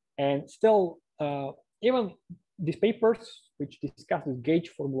 And still, even these papers, which discuss the gauge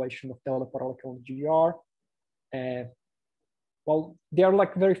formulation of teleparallel GR, well, they are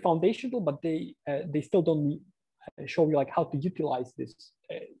like very foundational, but they still don't show you like how to utilize this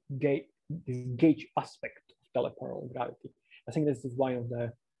gauge aspect of teleparallel gravity. I think this is one of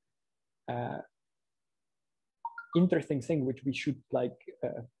the interesting thing which we should like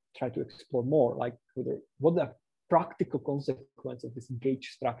try to explore more, like what the practical consequence of this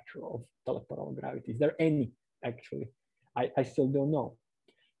gauge structure of teleparallel gravity. Is there any actually? I still don't know.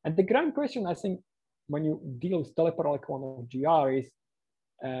 And the grand question, I think, when you deal with teleparallel equivalent of GR is,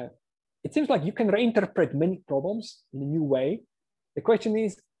 it seems like you can reinterpret many problems in a new way. The question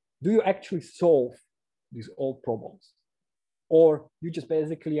is, do you actually solve these old problems? Or you just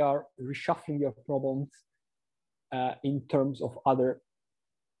basically are reshuffling your problems in terms of other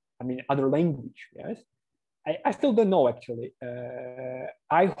language, yes? I still don't know, actually.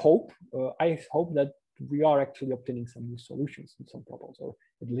 I hope that we are actually obtaining some new solutions in some problems, or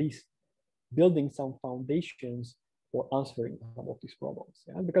at least building some foundations for answering some of these problems.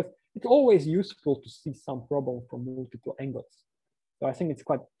 Yeah? Because it's always useful to see some problem from multiple angles. So I think it's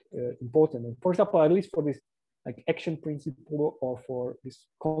quite important. And for example, at least for this like action principle or for this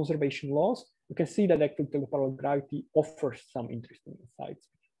conservation laws, you can see that actually teleparallel gravity offers some interesting insights,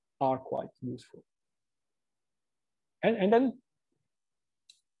 which are quite useful. And then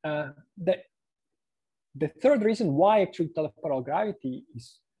the third reason why actually teleparallel gravity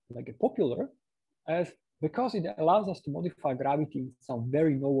is like a popular is because it allows us to modify gravity in some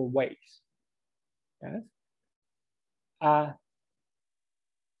very novel ways. Yes.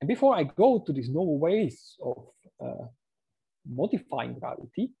 And before I go to these novel ways of modifying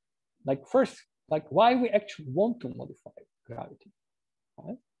gravity, like first, like why we actually want to modify gravity,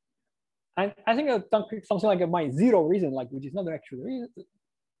 right? And I think something like my zero reason, like which is not the actual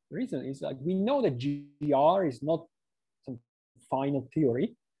reason, is like we know that GR is not some final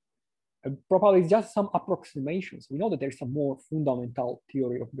theory, probably just some approximations. We know that there's some more fundamental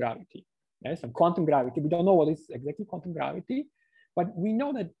theory of gravity. Yes, some quantum gravity. We don't know what is exactly quantum gravity, but we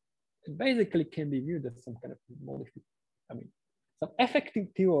know that it basically can be viewed as some kind of some effective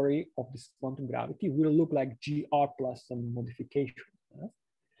theory of this quantum gravity will look like GR plus some modification. Yes?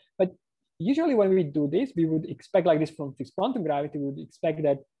 But usually when we do this, we would expect like this from this quantum gravity, we would expect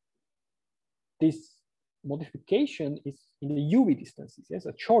that this modification is in the UV distances. Yes,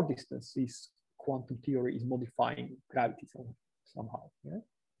 at short distances, quantum theory is modifying gravity somehow. Yeah?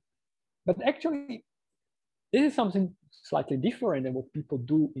 But actually, this is something slightly different than what people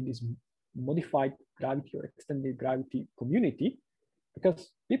do in this modified gravity or extended gravity community,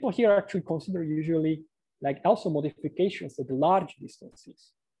 because people here actually consider usually like also modifications at large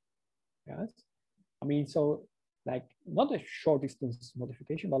distances. Yes, I mean, so like not a short distance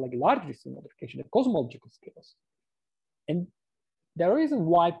modification, but like a large distance modification at cosmological scales. And the reason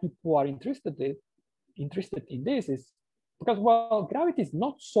why people are interested in this is because, well, gravity is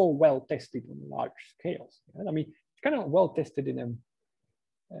not so well tested on large scales. Right? I mean, it's kind of well tested in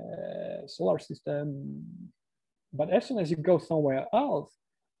a solar system, but as soon as you go somewhere else,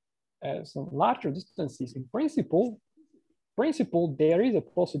 some larger distances, in principle, there is a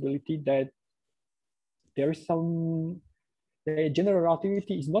possibility that there is some general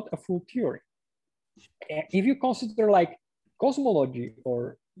relativity is not a full theory. If you consider like cosmology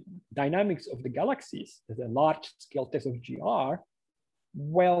or dynamics of the galaxies as a large scale test of GR,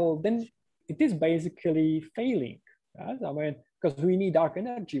 well, then it is basically failing. Right? I mean, because we need dark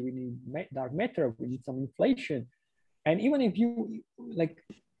energy, we need dark matter, we need some inflation. And even if you like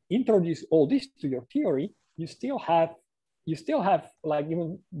introduce all this to your theory, you still have like,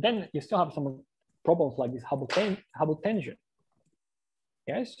 even then you still have some problems like this Hubble tension.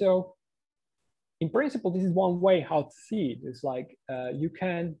 Yeah, so in principle, this is one way how to see it. It's like you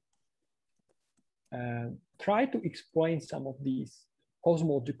can try to explain some of these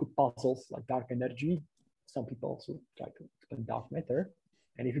cosmological puzzles like dark energy. Some people also try to explain dark matter.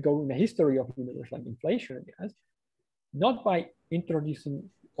 And if you go in the history of the universe, like inflation, yes, not by introducing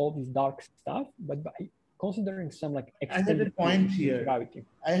all this dark stuff, but by considering some like extended gravity.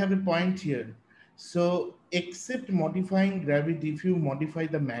 I have a point here. So except modifying gravity, if you modify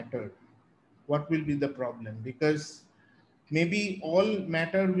the matter, what will be the problem? Because maybe all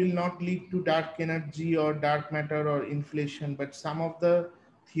matter will not lead to dark energy or dark matter or inflation, but some of the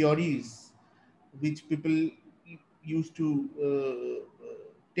theories which people used to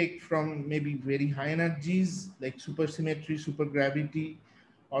take from maybe very high energies like supersymmetry, supergravity,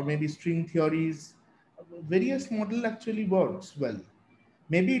 or maybe string theories, various model actually works well.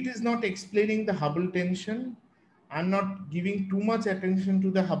 Maybe it is not explaining the Hubble tension. I'm not giving too much attention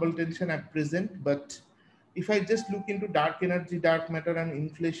to the Hubble tension at present, but if I just look into dark energy, dark matter and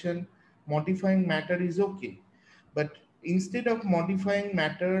inflation, modifying matter is okay. But instead of modifying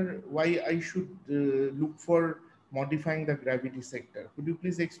matter, why I should look for modifying the gravity sector? Could you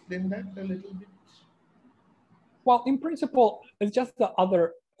please explain that a little bit? Well, in principle, it's just the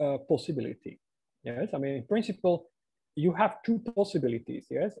other possibility. Yes, I mean, in principle, you have two possibilities.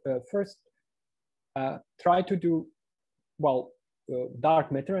 Yes, first, try to do well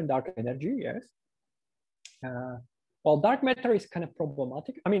dark matter and dark energy. Yes. Well, dark matter is kind of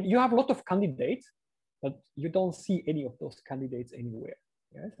problematic. I mean, you have a lot of candidates, but you don't see any of those candidates anywhere.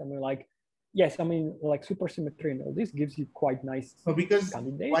 Yes, I mean, like, yes, I mean, like supersymmetry and all this gives you quite nice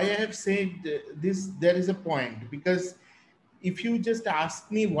candidates. Why I have said this, there is a point, because if you just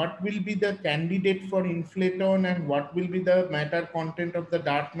ask me what will be the candidate for inflaton and what will be the matter content of the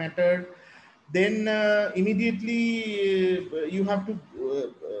dark matter, then immediately you have to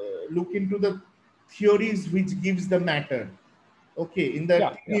look into the theories which gives the matter. Okay, in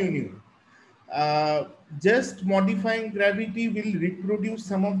the union. Just modifying gravity will reproduce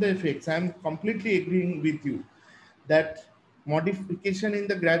some of the effects. I'm completely agreeing with you that modification in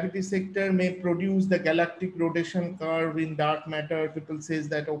the gravity sector may produce the galactic rotation curve in dark matter. People says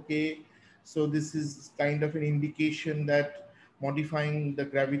that, okay, so this is kind of an indication that modifying the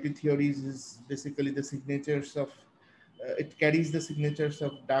gravity theories is basically the signatures of, it carries the signatures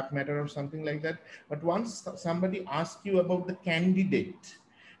of dark matter or something like that. But once somebody asks you about the candidate,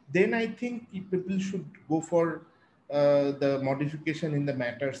 then I think people should go for the modification in the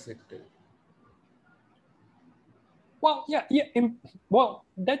matter sector. Well, well,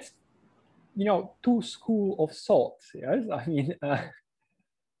 that's, you know, two school of thoughts. Yes, I mean,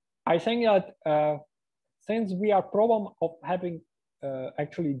 I think that since we are problem of having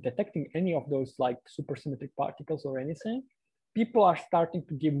actually detecting any of those like supersymmetric particles or anything, people are starting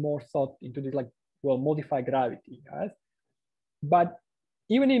to give more thought into this, like, well, modify gravity. Yes, but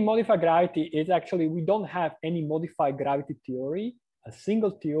even in modified gravity, it's actually, we don't have any modified gravity theory, a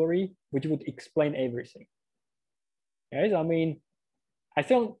single theory, which would explain everything. Yes, I mean, I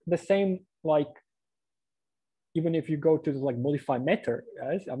think the same, like, even if you go to like modified matter,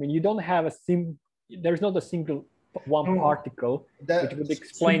 yes, I mean, you don't have a there's not a single one particle which would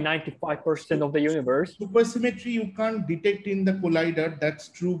explain 95% of the universe. Supersymmetry you can't detect in the collider, that's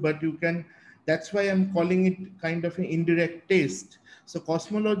true, but you can, that's why I'm calling it kind of an indirect test. So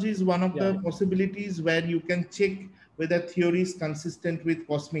cosmology is one of the possibilities where you can check whether theory is consistent with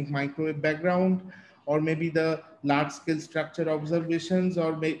cosmic microwave background, or maybe the large scale structure observations,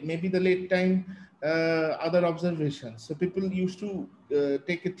 or maybe the late time other observations. So people used to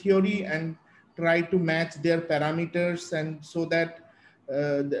take a theory and try to match their parameters, and so that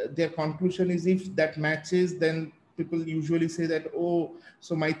their conclusion is, if that matches, then people usually say that, oh,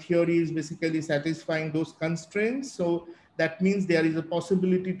 so my theory is basically satisfying those constraints. So that means there is a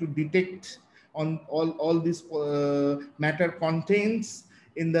possibility to detect on all these matter contents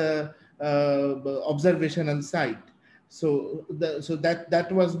in the observational site. So that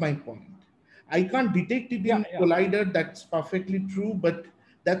was my point. I can't detect it in collider, that's perfectly true, but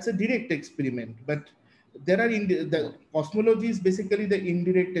that's a direct experiment. But there are the cosmology is basically the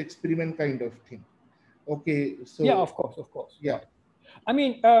indirect experiment kind of thing. Okay, so yeah, of course. Yeah, right. I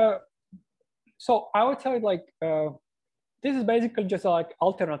mean, so I would say like this is basically just like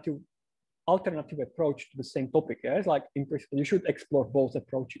alternative approach to the same topic. Yeah? It's like in principle you should explore both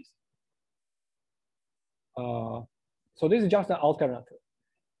approaches. So this is just an alternative,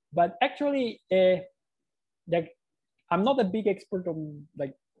 but actually, like I'm not a big expert on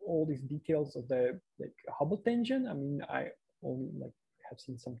like all these details of the like Hubble tension. I mean, I only like have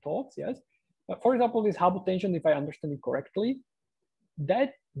seen some talks, yes. But for example, this Hubble tension, if I understand it correctly,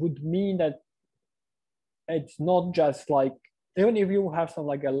 that would mean that it's not just like, even if you have some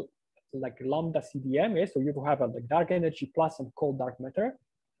like a lambda CDM, yes, so you have a like dark energy plus some cold dark matter,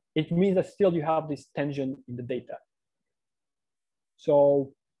 it means that still you have this tension in the data.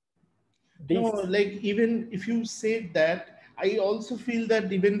 So this, no, like even if you say that, I also feel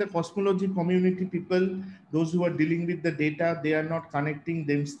that even the cosmology community people, those who are dealing with the data, they are not connecting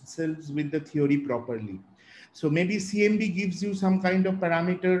themselves with the theory properly. So maybe CMB gives you some kind of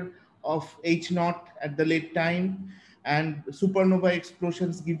parameter of H naught at the late time, and supernova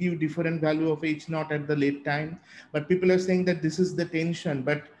explosions give you different value of H naught at the late time. But people are saying that this is the tension,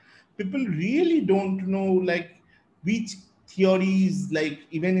 but people really don't know like which theories, like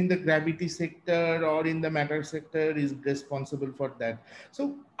even in the gravity sector or in the matter sector, is responsible for that.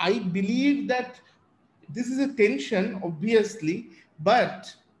 So I believe that this is a tension, obviously,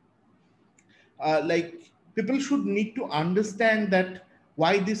 but like people should need to understand that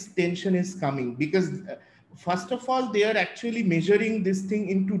why this tension is coming, because first of all, they are actually measuring this thing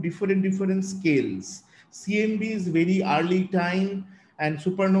into different scales. CMB is very early time, and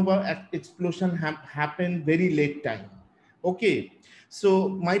supernova explosion happened very late time. Okay, so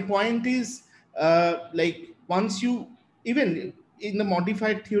my point is, like once you, even in the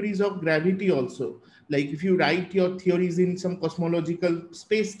modified theories of gravity also, like if you write your theories in some cosmological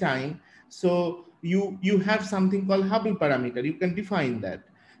space time, so you have something called Hubble parameter, you can define that.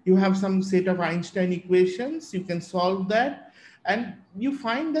 You have some set of Einstein equations, you can solve that, and you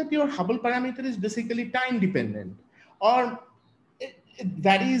find that your Hubble parameter is basically time dependent, or it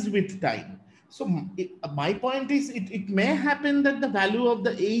varies with time. So my point is, it may happen that the value of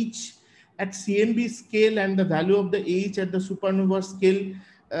the H at CMB scale and the value of the H at the supernova scale,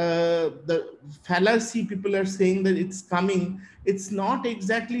 the fallacy people are saying that it's coming, it's not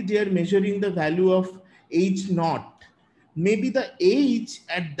exactly they are measuring the value of H naught, maybe the H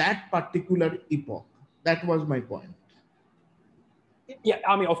at that particular epoch. That was my point. yeah,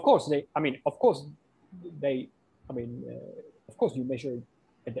 I mean, of course they, I mean, of course they, I mean, of course you measure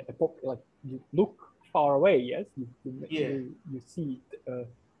at the epoch, like you look far away, yes, you see it,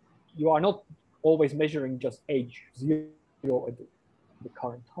 you are not always measuring just H0 at the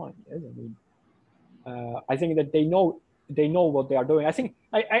current time, yes. I mean, I think that they know what they are doing. I think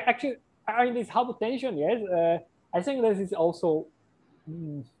I actually, I mean, this Hubble tension, yes, I think this is also,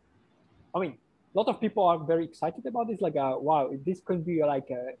 I mean, a lot of people are very excited about this, like, wow, this could be like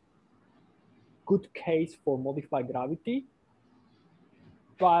a good case for modified gravity,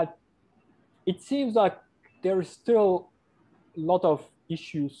 but it seems like there is still a lot of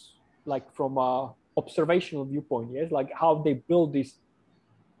issues, like from a observational viewpoint, yes, like how they build these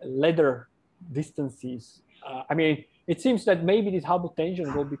ladder distances. I mean, it seems that maybe this Hubble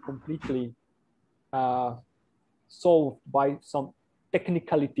tension will be completely solved by some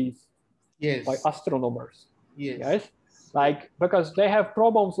technicalities by astronomers. Yes. Yes. Like, because they have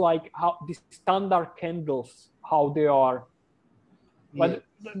problems like how the standard candles, how they are, but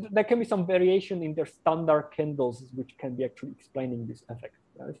there can be some variation in their standard candles, which can be actually explaining this effect.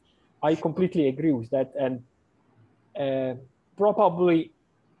 Right? I completely agree with that. And probably,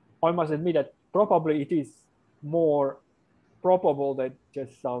 I must admit that probably it is more probable that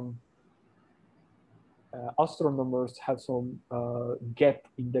just some astronomers have some gap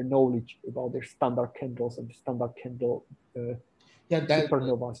in their knowledge about their standard candles, and the standard candle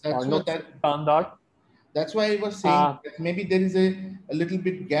supernovas are not standard. That's why I was saying that maybe there is a little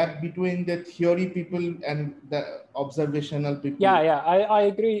bit gap between the theory people and the observational people. Yeah, I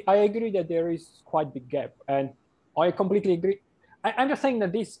agree. I agree that there is quite big gap, and I completely agree. I'm just saying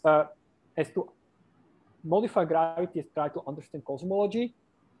that this, as to modify gravity, is try to understand cosmology.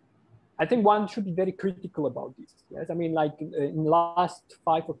 I think one should be very critical about this. Yes, I mean, like in the last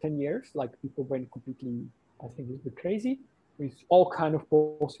 5 or 10 years, like people went completely, I think, a little bit crazy with all kind of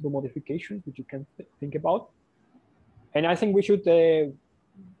possible modifications which you can think about. And I think we should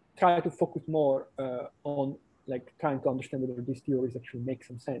try to focus more on like trying to understand whether these theories actually make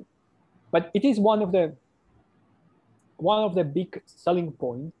some sense. But it is one of the big selling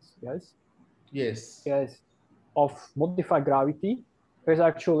points, yes, of modified gravity is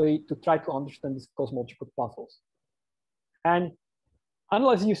actually to try to understand these cosmological puzzles. And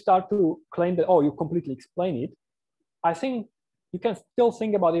unless you start to claim that, oh, you completely explain it, I think you can still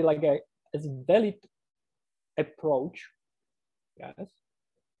think about it like as a valid approach, yes,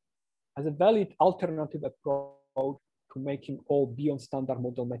 as a valid alternative approach to making all beyond standard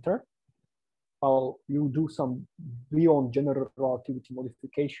model matter. Well, you do some beyond general relativity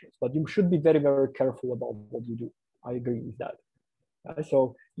modifications, but you should be very, very careful about what you do. I agree with that.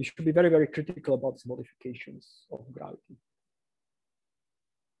 So you should be very, very critical about these modifications of gravity.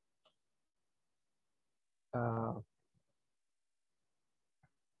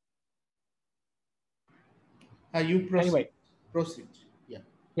 You proceed. Anyway, proceed.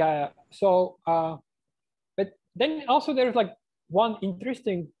 Yeah. So, but then also there's like one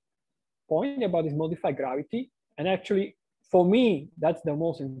interesting point about this modified gravity, and actually for me that's the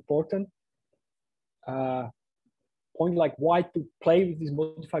most important point, like why to play with these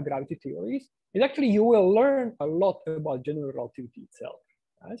modified gravity theories is actually you will learn a lot about general relativity itself.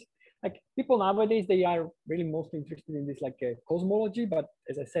 Right? Like people nowadays, they are really mostly interested in this like cosmology, but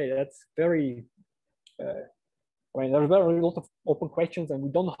as I say, that's very I mean, there's very a lot of open questions, and we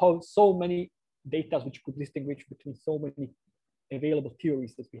don't have so many data which could distinguish between so many available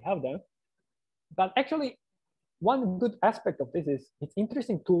theories that we have there. But actually, one good aspect of this is it's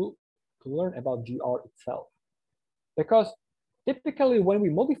interesting to learn about GR itself. Because typically when we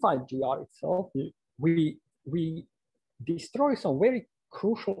modify GR itself, we destroy some very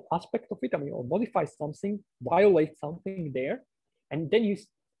crucial aspect of it. I mean, or modify something, violate something there, and then you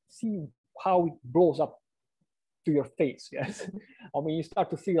see how it blows up to your face, yes. I mean, you start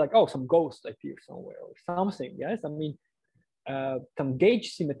to see like, oh, some ghost appears somewhere or something, yes. I mean, some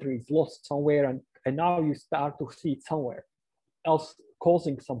gauge symmetry is lost somewhere, and now you start to see it somewhere else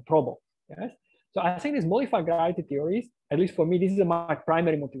causing some problem, yes. So I think these modified gravity theories, at least for me, this is my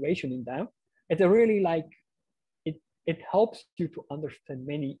primary motivation in them. It's a really like, it helps you to understand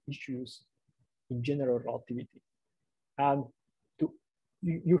many issues in general relativity. And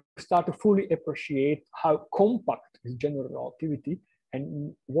you start to fully appreciate how compact is general relativity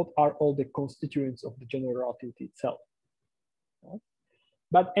and what are all the constituents of the general relativity itself.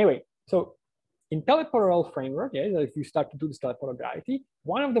 But anyway, so in teleparallel framework, yeah, if you start to do this teleparallel gravity,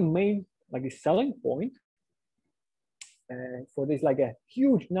 one of the main like the selling point for this like a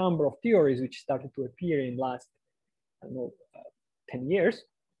huge number of theories which started to appear in last, I don't know, 10 years,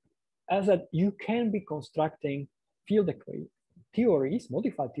 as that you can be constructing field theories,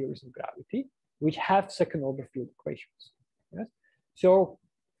 modified theories of gravity, which have second order field equations. Yes? So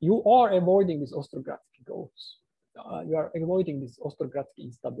you are avoiding these Ostrogradsky ghosts. You are avoiding these Ostrogradsky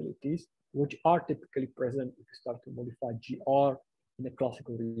instabilities, which are typically present if you start to modify GR in a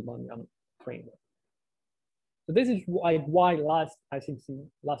classical Riemannian framework. So this is why I think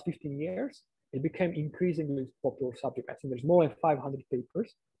in last 15 years, it became increasingly popular subject. I think there's more than 500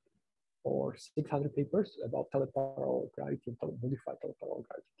 papers or 600 papers about teleparallel gravity and modified teleparallel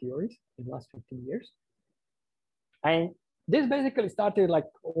gravity theories in the last 15 years. And this basically started like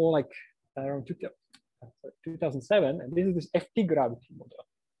around 2007, and this is this FT gravity model,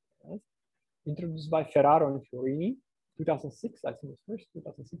 right? Introduced by Ferraro and Fiorini, 2006, I think it was first,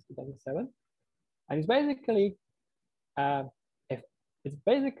 2006, 2007. And it's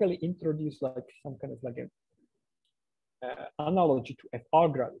basically introduced like some kind of like an analogy to FR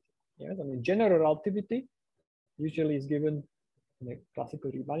gravity. Yes, I mean general relativity usually is given in a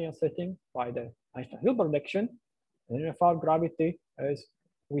classical Riemannian setting by the Einstein-Hilbert action. And in F gravity, is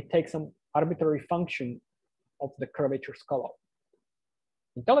we take some arbitrary function of the curvature scalar.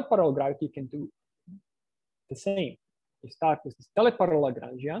 In teleparallel gravity, you can do the same. You start with this teleparallel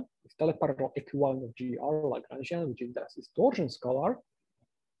Lagrangian, this teleparallel equivalent of GR Lagrangian, which is this torsion scalar,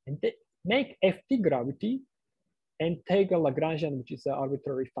 and make Ft gravity and take a Lagrangian, which is an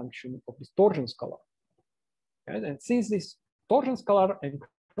arbitrary function of this torsion scalar. And since this torsion scalar and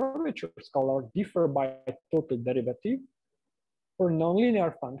curvature scalar differ by total derivative, for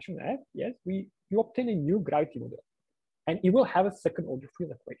nonlinear function f, yes, you obtain a new gravity model. And it will have a second order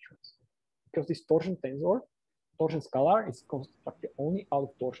field equations because this torsion scalar is constructed only out of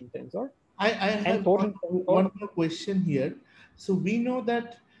torsion tensor. I have one more question here. So we know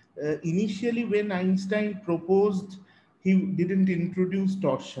that initially when Einstein proposed, he didn't introduce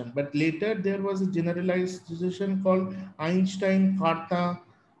torsion, but later there was a generalization called Einstein-Cartan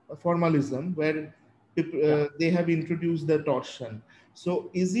formalism where they have introduced the torsion. So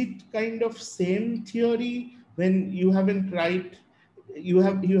is it kind of same theory when you haven't tried, you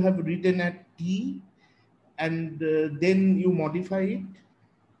have written at T and then you modify it?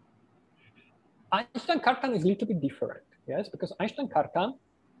 Einstein-Cartan is a little bit different, yes, because Einstein-Cartan,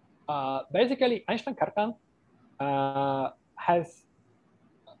 basically Einstein-Cartan has,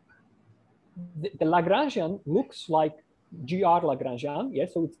 the Lagrangian looks like GR Lagrangian,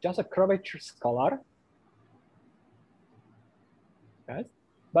 yes, so it's just a curvature scalar, yes,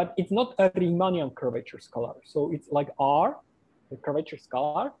 but it's not a Riemannian curvature scalar. So it's like R, the curvature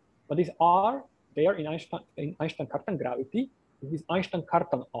scalar, but this R there in Einstein-Cartan gravity is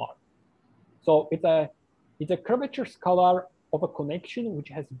Einstein-Cartan R. So it's a curvature scalar of a connection which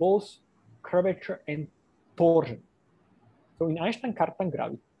has both curvature and torsion. So in Einstein-Cartan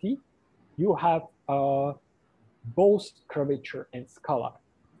gravity, you have both curvature and scalar,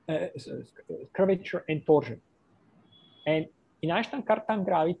 curvature and torsion. And in Einstein-Cartan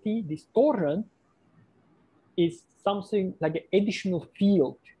gravity, this torsion is something like an additional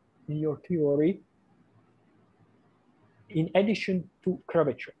field in your theory in addition to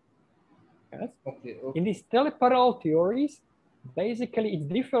curvature. Yes? Okay. In these teleparallel theories, basically it's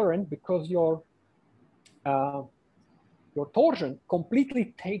different because your torsion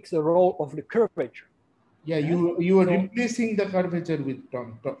completely takes the role of the curvature. Yeah, you are replacing the curvature with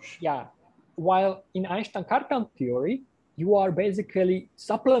torsion. Yeah, while in Einstein-Cartan theory, you are basically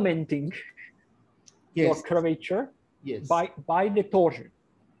supplementing your curvature by the torsion.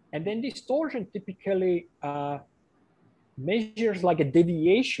 And then this torsion typically measures like a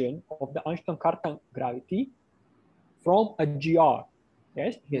deviation of the Einstein-Cartan gravity from a GR.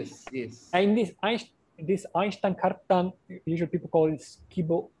 Yes? Yes, yes. And this Einstein-Cartan, usually people call it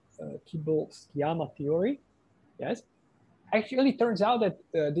Kibble-Schema theory. Yes? Actually, it turns out that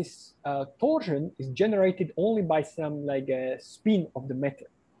this torsion is generated only by some like a spin of the matter.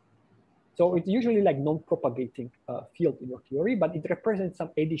 So it's usually like non-propagating field in your theory, but it represents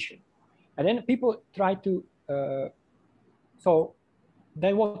some addition. And then people try to, so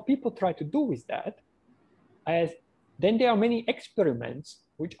then what people try to do with that is, then there are many experiments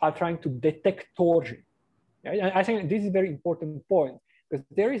which are trying to detect torsion. And I think this is a very important point because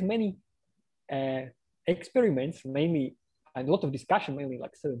there is many experiments, mainly, and a lot of discussion, mainly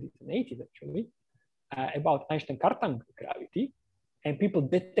like 70s and 80s actually, about Einstein-Cartan gravity and people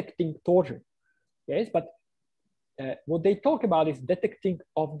detecting torsion. Yes, but what they talk about is detecting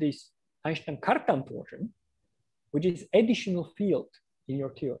of this Einstein-Cartan torsion, which is additional field in your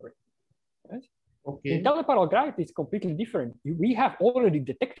theory. Yes? Okay. In teleparallel gravity, it's completely different. We have already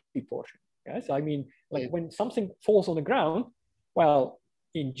detected torsion. Yes, I mean, like when something falls on the ground, well,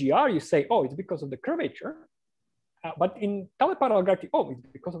 in GR you say, oh, it's because of the curvature, but in teleparallel gravity, oh, it's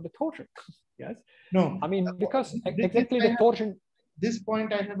because of the torsion. Yes. No, I mean, because exactly the torsion. This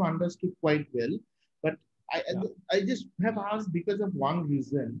point I have understood quite well, but I just have asked because of one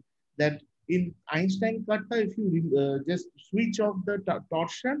reason, that in Einstein-Cartan, if you just switch off the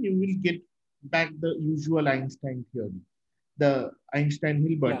torsion, you will get back the usual Einstein theory, the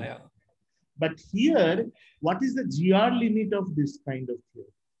Einstein-Hilbert. Yeah. But here, what is the GR limit of this kind of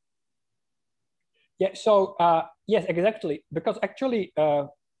theory? Yeah, so yes, exactly. Because actually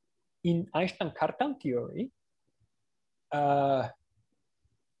in Einstein-Cartan theory,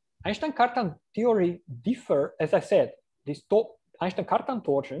 Einstein-Cartan theory differ, as I said, this Einstein-Cartan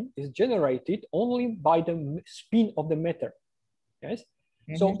torsion is generated only by the spin of the matter. Yes.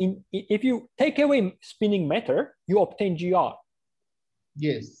 Mm-hmm. So if you take away spinning matter, you obtain GR.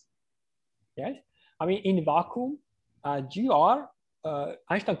 Yes. Yes. I mean, in vacuum, GR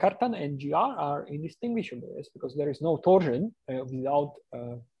Einstein-Cartan and GR are indistinguishable, yes, because there is no torsion without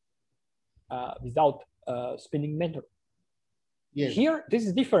spinning matter. Yes. Here, this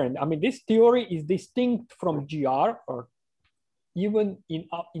is different. I mean, this theory is distinct from GR, or even in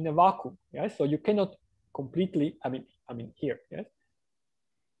a vacuum. Yes, so you cannot completely. I mean here. Yes,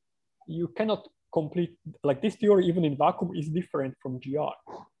 you cannot complete like this theory even in vacuum is different from GR.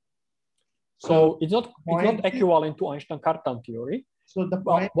 So it's not equivalent to Einstein-Cartan theory. So the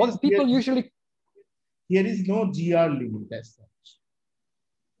point what people usually here is no GR limit as such.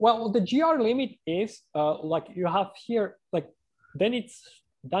 Well, the GR limit is like you have here, like then it's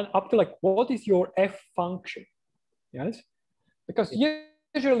done up to like what is your F function, yes? Because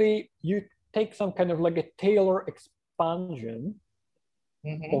usually you take some kind of like a Taylor expansion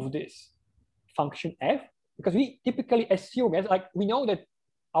of this function F, because we typically assume, as like we know that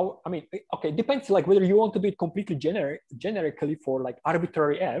our, I mean, okay, it depends like whether you want to do it completely generically for like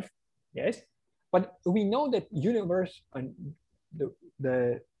arbitrary F, yes? But we know that universe and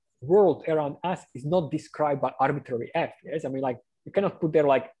the world around us is not described by arbitrary F, yes? I mean, like you cannot put there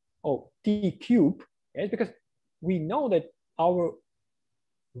like, oh, T cube, yes? Because we know that our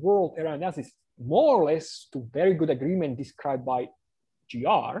world around us is more or less to very good agreement described by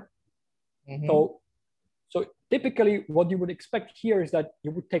GR. So typically what you would expect here is that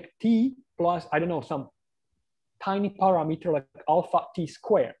you would take T plus, I don't know, some tiny parameter like alpha T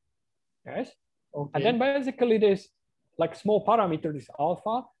square, yes? Okay. And then basically this like small parameter, this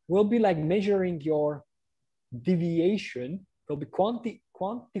alpha, will be like measuring your deviation, will be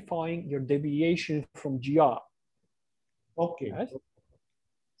quantifying your deviation from GR. Okay. Yes?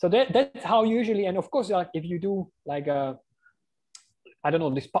 So that's how usually, and of course, like if you do like a, I don't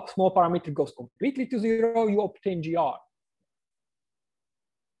know, this small parameter goes completely to 0, you obtain GR.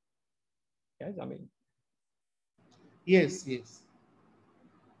 Yes, I mean. Yes, yes.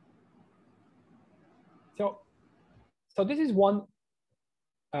 So this is one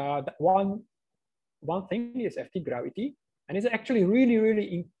thing is FT gravity, and it's actually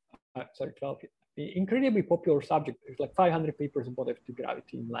really incredibly popular subject. There's like 500 papers about FT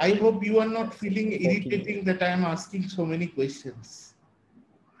gravity in I hope you are not feeling irritating that I am asking so many questions.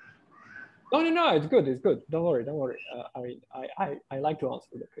 No, it's good. It's good. Don't worry. I like to answer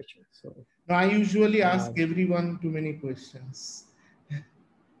the questions. So. No, I usually ask everyone too many questions.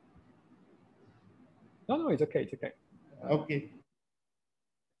 No, it's okay. It's okay. Okay.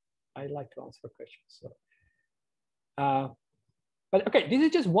 I like to answer questions. So, but okay, this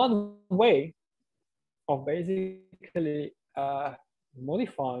is just one way of basically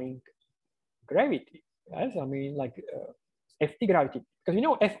modifying gravity. Yes, I mean like FT gravity, because you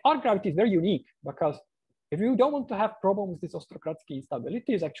know FR gravity is very unique, because if you don't want to have problems with these Ostrogradski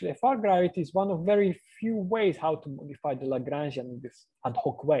instabilities, actually FR gravity is one of very few ways how to modify the Lagrangian in this ad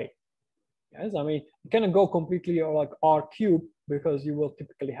hoc way. Yes, I mean, you cannot go completely like R cube because you will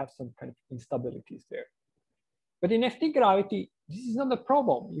typically have some kind of instabilities there. But in FT gravity, this is not a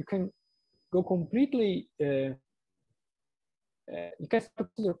problem. You can go completely, you can consider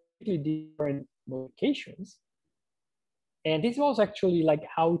completely different modifications. And this was actually like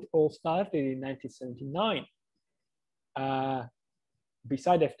how it all started in 1979.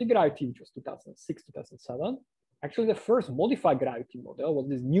 Beside FT gravity, which was 2006, 2007, actually the first modified gravity model was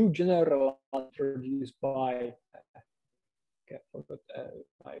this new general introduced by,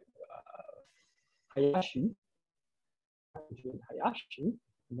 Hayashi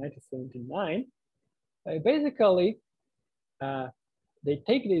in 1979. Basically, they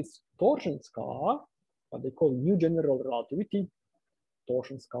take this torsion scalar, what they call new general relativity,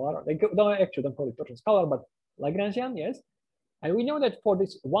 torsion scalar. They don't call it torsion scalar, but Lagrangian, yes. And we know that for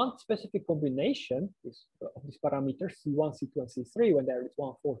this one specific combination of these parameters, C1, C2, and C3, when there is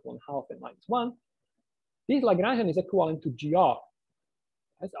 1/4, 1/2, and -1, this Lagrangian is equivalent to GR.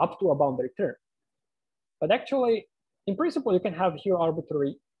 That's up to a boundary term. But actually, in principle, you can have here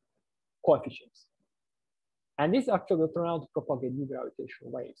arbitrary coefficients. And this actually will turn out to propagate new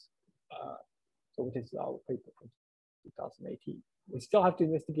gravitational waves. So this is our paper from 2018. We still have to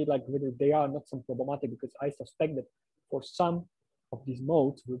investigate like whether they are not some problematic, because I suspect that for some of these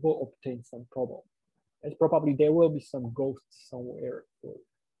modes, we will obtain some problem. As probably there will be some ghosts somewhere for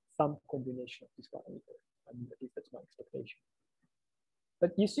some combination of these parameters. I mean, at least that's my expectation.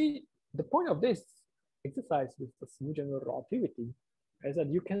 But you see, the point of this exercise with this new general relativity is that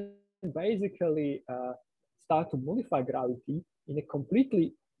you can basically start to modify gravity in a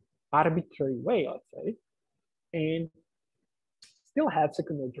completely arbitrary way, let's say, and still have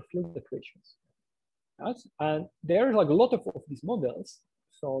second order field equations. Yes? And there's like a lot of these models.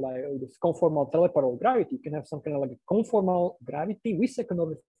 So like this conformal teleparallel gravity, you can have some kind of like a conformal gravity with second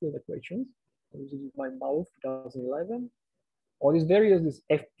order field equations. This is my model 2011. Or this various this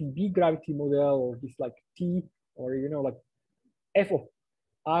FTB gravity model, or this like T, or you know like F of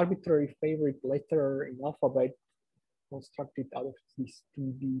arbitrary favorite letter in alphabet constructed out of this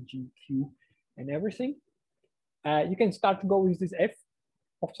T, B, G, Q, and everything. You can start to go with this F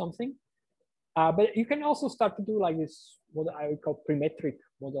of something. But you can also start to do like this, what I would call premetric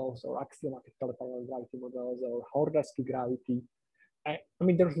models or axiomatic teleparallel gravity models or Hordarsky gravity. I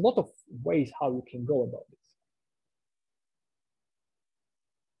mean, there's a lot of ways how you can go about this.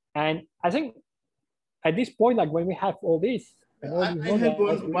 And I think at this point, like when we have all this, I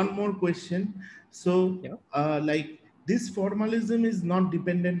have one more question. So, yeah. Like this formalism is not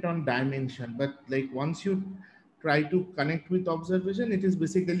dependent on dimension, but like once you try to connect with observation, it is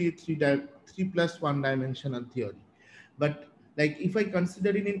basically a 3+1 dimensional theory. But like if I consider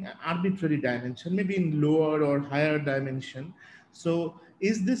it in arbitrary dimension, maybe in lower or higher dimension, so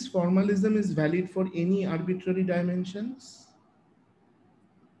is this formalism is valid for any arbitrary dimensions?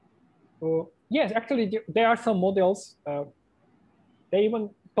 Yes, actually there are some models. They even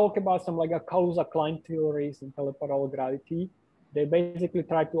talk about some like a Kaluza-Klein theories in teleparallel gravity. They basically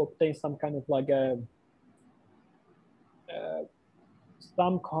try to obtain some kind of like a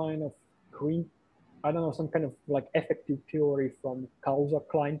some kind of I don't know, some kind of like effective theory from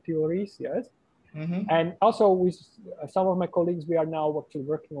Kaluza-Klein theories, yes. Mm-hmm. And also with some of my colleagues, we are now actually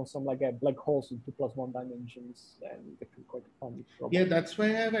working on some like black holes in 2+1 dimensions, and they can quite fun. Yeah, that's why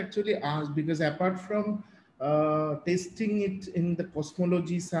I have actually asked, because apart from testing it in the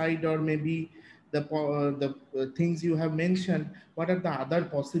cosmology side or maybe the things you have mentioned, what are the other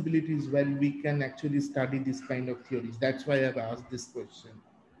possibilities where we can actually study this kind of theories? That's why I have asked this question.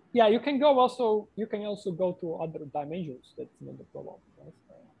 Yeah, you can go also. You can also go to other dimensions. That's not the problem. Right?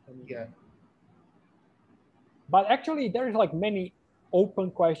 I mean, yeah. But actually, there is like many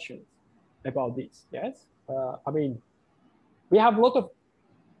open questions about this. Yes, I mean, we have a lot of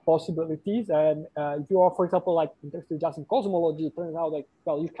possibilities, and if you are, for example, like interested just in cosmology, it turns out like,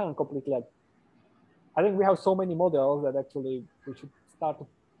 well, you can't completely like. I think we have so many models that actually we should start.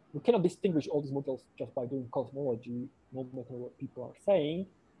 We cannot distinguish all these models just by doing cosmology, no matter what people are saying.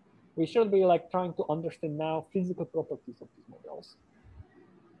 We should be like trying to understand now physical properties of these models.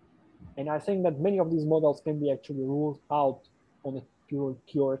 And I think that many of these models can be actually ruled out on a pure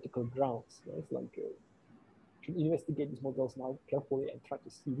theoretical grounds. Yes? Like should investigate these models now carefully and try to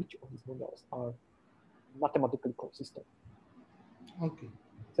see which of these models are mathematically consistent. Okay.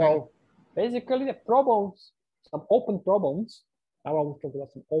 So basically the problems, some open problems, now I will talk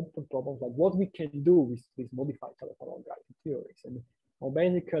about some open problems, like what we can do with these modified teleparallel gravity theories. And I'll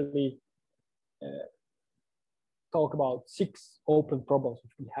basically talk about 6 open problems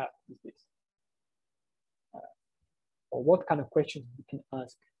which we have with this. Or what kind of questions we can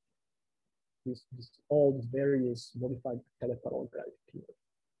ask with all these various modified teleparallel gravity theories.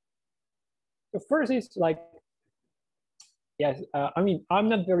 The first is like, yes, I mean, I'm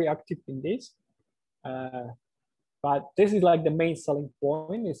not very active in this, but this is like the main selling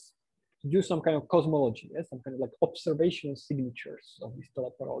point is to do some kind of cosmology, yes? Some kind of like observational signatures of these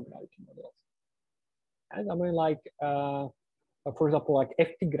teleparallel gravity models. And I mean, like, for example, like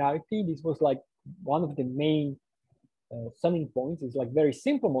FT gravity, this was like one of the main selling points. Is like very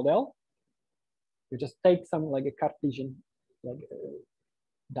simple model. You just take some like a Cartesian like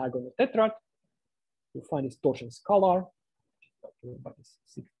diagonal tetrad. You find this torsion scalar, by this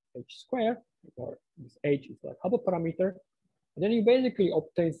 6h square, or this h is like Hubble parameter, and then you basically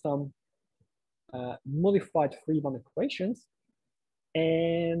obtain some modified Riemann equations,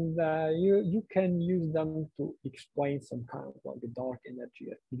 and you can use them to explain some kind of like a dark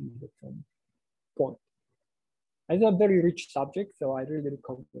energy at some point. It's a very rich subject, so I really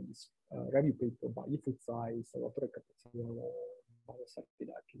recommend this review paper by Ifutsai, Salvatore Cappuccino, Mario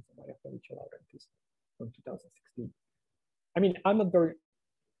Sarkidakis, and Maria Felice Laurentis from 2016. I mean, I'm not very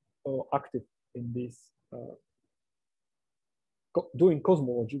active in this, doing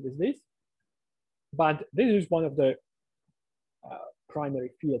cosmology with this, but this is one of the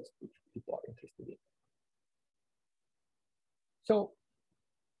primary fields which people are interested in. So,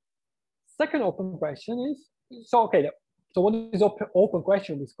 second open question is, so okay, so what is open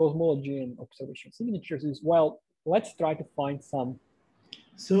question with cosmology and observation signatures is, well, let's try to find some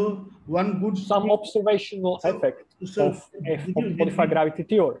observational effect of modified gravity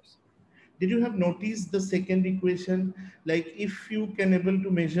theories. Did you have noticed the second equation? Like if you can able to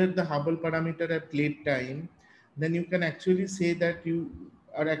measure the Hubble parameter at late time, then you can actually say that you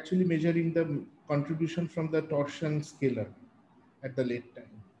are actually measuring the contribution from the torsion scalar at the late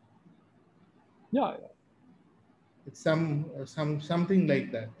time. Yeah. It's something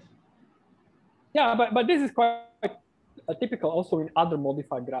like that. Yeah, but this is quite typical also in other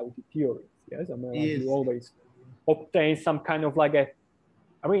modified gravity theories. Yes, I mean, like Yes. you always obtain some kind of like a.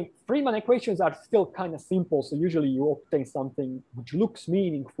 I mean, Riemann equations are still kind of simple, so usually you obtain something which looks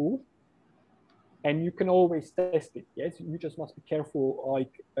meaningful, and you can always test it. Yes, you just must be careful,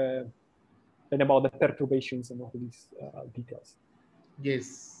 like then about the perturbations and all these details.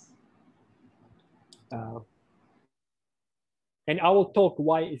 Yes. And I will talk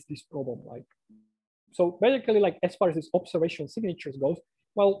why is this problem like. So basically, like as far as this observation signatures goes,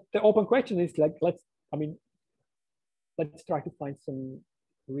 well, the open question is like let's try to find some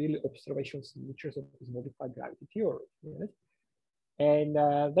really observation signatures of this modified gravity theory. Yes? And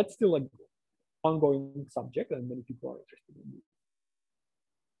that's still an ongoing subject, and many people are interested in it.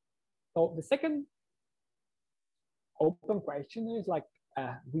 So the second open question is like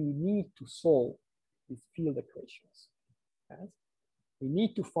we need to solve these field equations. Yes? We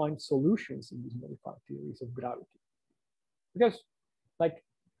need to find solutions in these modified theories of gravity, because like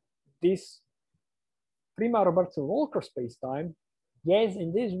this Riemann-Robertson-Walker spacetime, yes,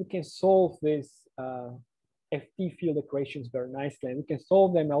 in this we can solve this FT field equations very nicely, and we can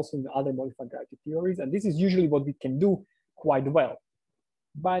solve them also in other modified gravity theories, and this is usually what we can do quite well.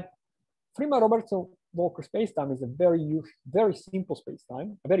 But Riemann-Robertson-Walker spacetime is a very simple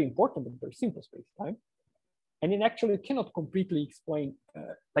spacetime, a very important but very simple spacetime, and it actually cannot completely explain,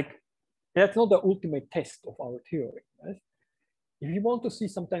 like that's not the ultimate test of our theory. Right? If you want to see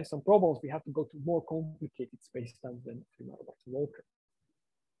sometimes some problems, we have to go to more complicated spacetimes than Riemann-Robertson-Walker.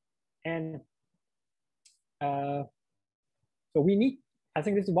 And so we need, I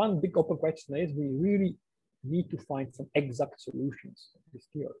think this is one big open question is we really need to find some exact solutions of this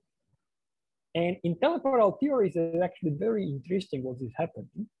theory. And in teleparallel theories, it's actually very interesting what is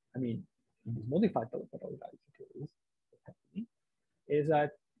happening. I mean, in these modified teleparallel theories, what's happening is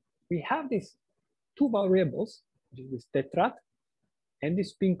that we have these two variables, which is this tetrad and this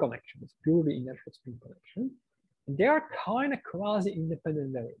spin connection, this purely inertial spin connection. And they are kind of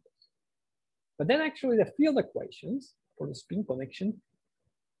quasi-independent variables. But then actually the field equations for the spin connection,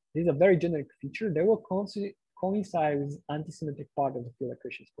 this is a very generic feature. They will coincide with antisymmetric part of the field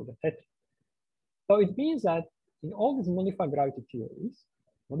equations for the tetrad. So it means that in all these modified gravity theories,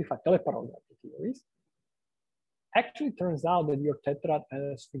 modified teleparallel gravity theories, actually turns out that your tetrad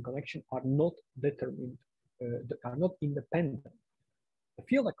and spin connection are not determined, are not independent. The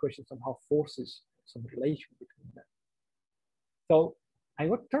field equation somehow forces some relation between them. So, and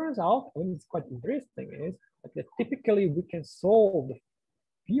what turns out, and it's quite interesting, is that typically we can solve the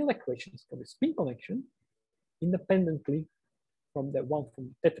field equations for the spin connection independently from the one from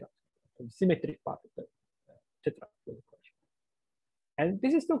the tetrad, from the symmetric part of the tetrad field equation. And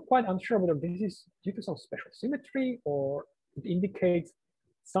this is still quite unsure whether this is due to some special symmetry or it indicates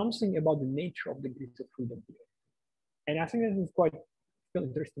something about the nature of degrees of freedom here. And I think this is quite still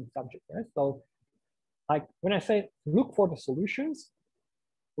interesting subject. Right? So, like when I say look for the solutions,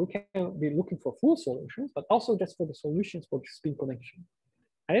 we can be looking for full solutions, but also just for the solutions for the spin connection.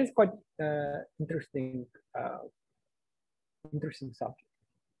 And it's quite interesting subject.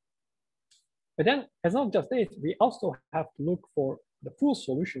 But then, as not just this, we also have to look for the full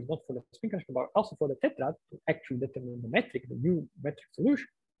solutions, not for the spin connection, but also for the tetrad to actually determine the metric, the new metric solution.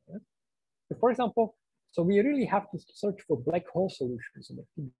 Right? So for example, so we really have to search for black hole solutions in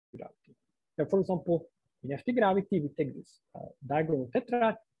FT gravity. So for example, in FT gravity, we take this diagonal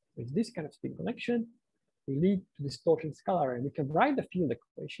tetrad with this kind of spin connection. We lead to this torsion scalar, and we can write the field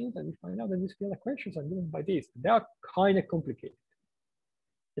equations, and we find out that these field equations are given by this. They are kind of complicated.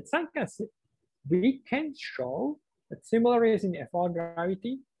 In some cases, we can show that similarly as in FR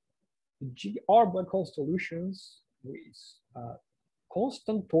gravity, the GR black hole solutions with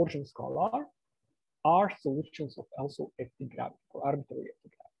constant torsion scalar are solutions of also FT gravity or arbitrary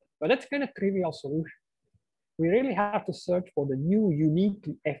FT gravity. But that's kind of trivial solution. We really have to search for the new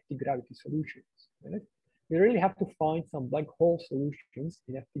uniquely FT gravity solutions. Right? We really have to find some black hole solutions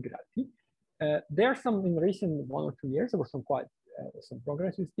in FT gravity. There are some in recent 1 or 2 years, there was some quite some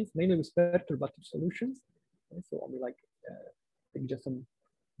progress with this, mainly with perturbative solutions. Okay? So I mean, like just some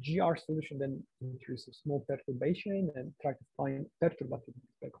GR solution, then introduce a small perturbation and try to find perturbative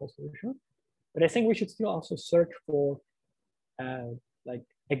black hole solution. But I think we should still also search for like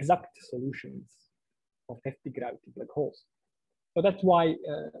exact solutions of FT gravity black holes. So that's why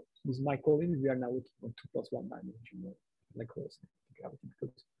with my colleagues, we are now looking on 2+1 dimensional black holes in FT gravity.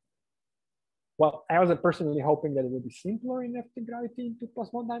 Because, well, I was personally hoping that it would be simpler in FT gravity in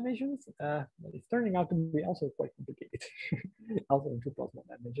 2+1 dimensions, but it's turning out to be also quite complicated, also in 2+1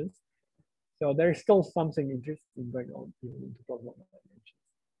 dimensions. So there is still something interesting going on even in 2001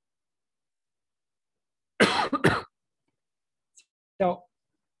 dimensions. So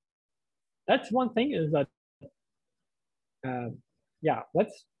that's one thing, is that yeah,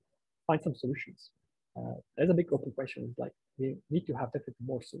 let's find some solutions. There's a big open question. It's like we need to have definitely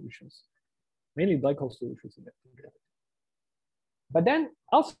more solutions, mainly black hole solutions in gravity. But then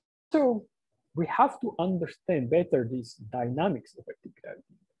also we have to understand better these dynamics of active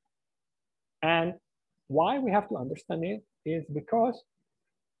gravity. And why we have to understand it is because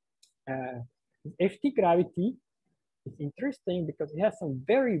FT gravity is interesting because it has some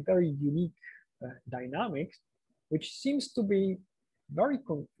very, very unique dynamics, which seems to be very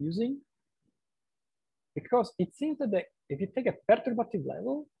confusing, because it seems that if you take a perturbative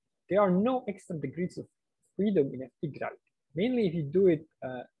level, there are no extra degrees of freedom in FT gravity. Mainly if you do it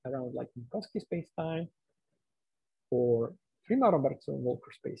around like Minkowski spacetime or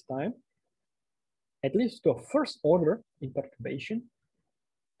Riemann-Robertson-Walker spacetime, at least to a first order in perturbation,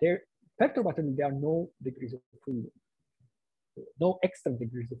 perturbatively there are no degrees of freedom, no extra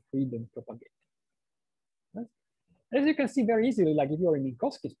degrees of freedom propagated. As you can see very easily, like if you're in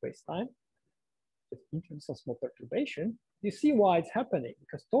Minkowski spacetime, introduce a small perturbation, you see why it's happening,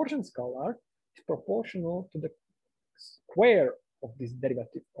 because torsion scalar is proportional to the square of this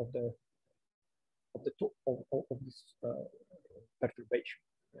derivative of this perturbation.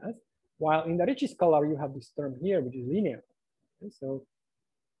 Yes? While in the Ricci scalar you have this term here, which is linear. Okay? So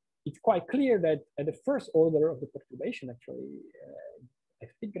it's quite clear that at the first order of the perturbation, actually,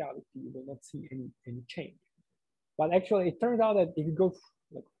 FT gravity, you will not see any change. But actually, it turns out that if you go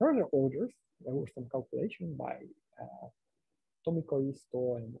like further orders, there was some calculation by Tommy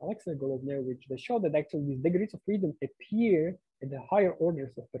Koisto and Alexei Golovnev, which they show that actually these degrees of freedom appear at the higher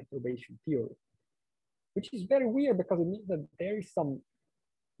orders of perturbation theory, which is very weird because it means that there is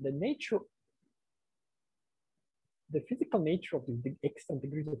the physical nature of the extra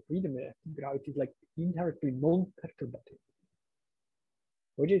degrees of freedom in gravity is like inherently non-perturbative,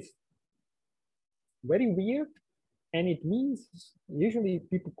 which is very weird. And it means usually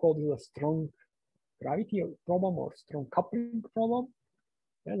people call this a strong gravity problem or strong coupling problem.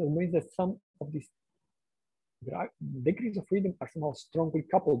 Yeah, that means that some of these degrees of freedom are somehow strongly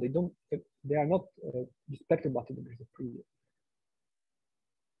coupled. They are not perturbative degrees of freedom.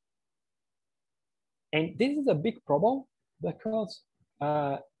 And this is a big problem because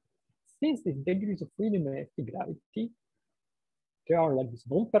since these degrees of freedom in FT gravity, they are like this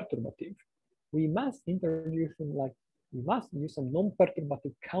non-perturbative, we must introduce we must use some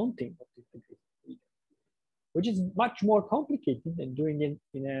non-perturbative counting of these degrees of freedom, which is much more complicated than doing it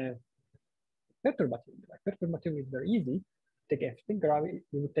in a perturbative. Like perturbative is very easy. Take FT gravity,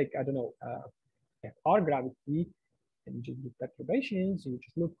 you would take, I don't know, FR gravity, and you just do perturbations. You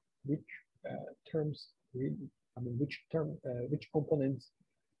just look which terms really, which components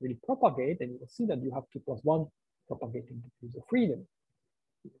really propagate, and you will see that you have 2 + 1 propagating degrees of freedom.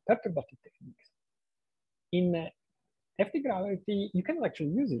 Perturbative techniques. In FT gravity, you cannot actually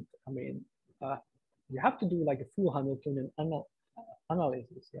use it. I mean, you have to do like a full Hamiltonian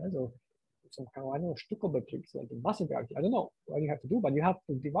analysis, yeah? So some kind of, I don't know, Stuckelberg tricks like in massive gravity. I don't know what you have to do, but you have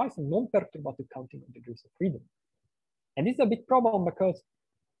to devise a non-perturbative counting of degrees of freedom. And this is a big problem because,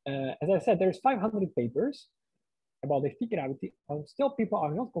 as I said, there's 500 papers about FT gravity, and still people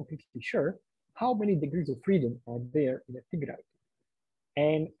are not completely sure how many degrees of freedom are there in FT gravity.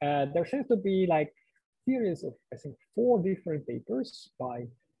 And there seems to be like series of, I think, 4 different papers by,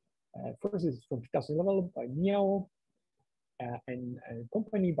 first is from 2011 by Miao and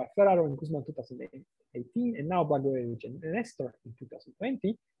company, by Ferraro and Guzman 2018, and now Blagojevic and Nestor in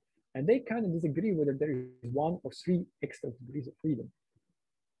 2020. And they kind of disagree whether there is 1 or 3 extra degrees of freedom.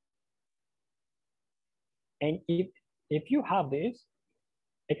 And if you have this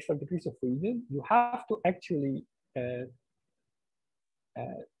extra degrees of freedom, you have to actually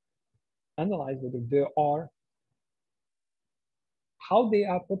analyze whether there are, how they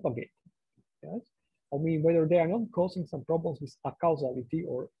are propagated. Yes? I mean, whether they are not causing some problems with acausality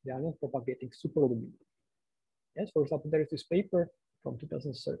or they are not propagating superluminosity. Yes, for example, there is this paper from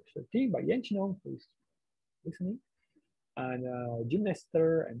 2013 by Yenchinon, who is listening, and Jim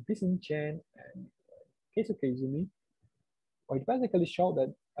Nestor and Pisin Chen and Keisuke Izumi, which basically show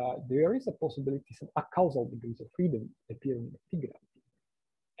that there is a possibility some acausal degrees of freedom appearing in FT gravity.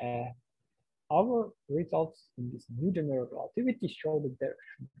 Our results in this new general relativity show that there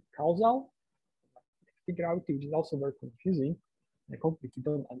should be causal FT gravity, which is also very confusing. I completely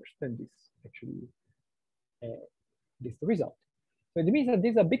don't understand this actually, this result. So it means that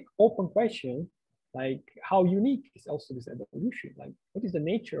this is a big open question like how unique is also this evolution? Like, what is the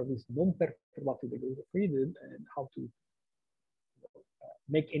nature of this non-perturbative degrees of freedom, and how to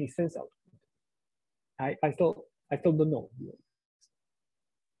make any sense out of it? I still don't know.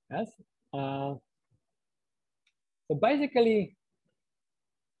 Yes. So basically,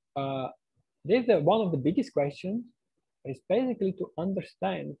 this is one of the biggest questions, is basically to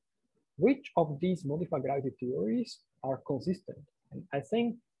understand which of these modified gravity theories are consistent. And I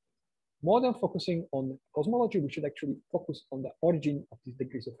think more than focusing on cosmology, we should actually focus on the origin of these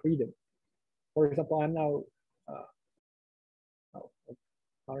degrees of freedom. For example, I'm now,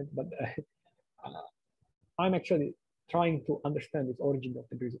 I'm actually trying to understand this origin of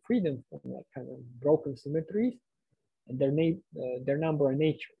degrees of freedom from like kind of broken symmetries and their number and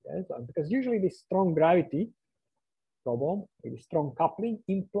nature. Yes? Because usually this strong gravity problem with strong coupling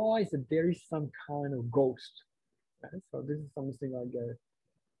implies that there is some kind of ghost. Yes? So this is something like a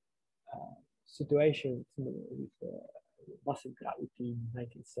situation with massive gravity in the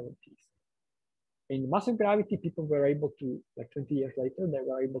 1970s. In massive gravity, people were able to, like 20 years later, they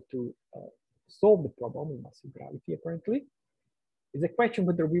were able to solve the problem in massive gravity, apparently. It's a question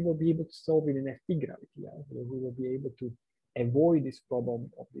whether we will be able to solve it in FT gravity, yeah? Whether we will be able to avoid this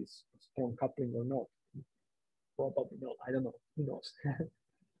problem of this strong coupling or not. Probably not, I don't know, who knows.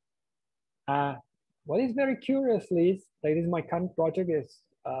 What is very curiously is, that is my current project is,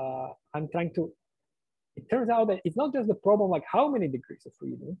 I'm trying to, it turns out that it's not just the problem like how many degrees of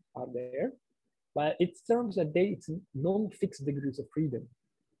freedom are there, but it terms that it's non-fixed degrees of freedom.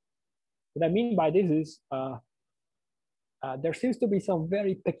 What I mean by this is, there seems to be some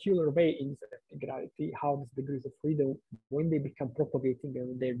very peculiar way in gravity how these degrees of freedom, when they become propagating and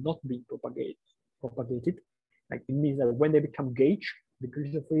when they're not being propagated, like it means that when they become gauge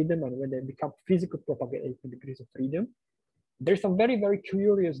degrees of freedom and when they become physical propagating degrees of freedom, there's some very, very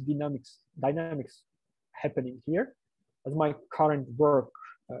curious dynamics happening here as my current work,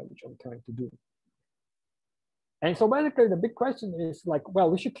 which I'm trying to do. And so basically the big question is like,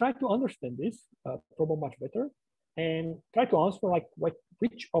 well, we should try to understand this problem much better and try to answer like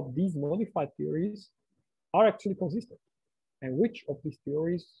which of these modified theories are actually consistent and which of these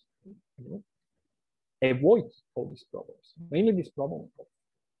theories, you know, avoid all these problems, mainly this problem of,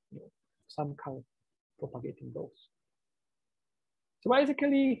 you know, some kind of propagating those. So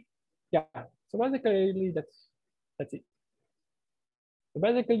basically, yeah, so basically that's it. So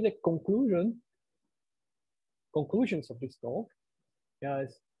basically the conclusions of this talk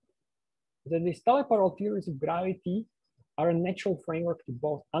is that these teleparallel theories of gravity are a natural framework to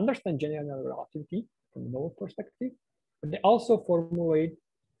both understand general relativity from a novel perspective, but they also formulate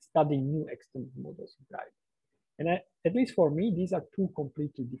studying new extended models of gravity. And at least for me, these are two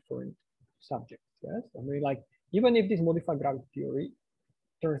completely different subjects. Yes, I mean, like even if this modified gravity theory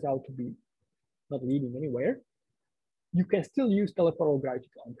turns out to be not leading anywhere, you can still use teleparallel gravity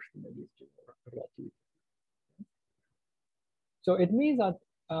to understand this general relativity. So it means that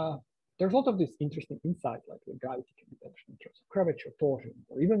there's a lot of this interesting insight, like the gravity can be understood in terms of curvature, torsion,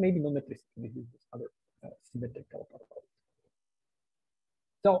 or even maybe non-metricity with this other symmetric teleparallel.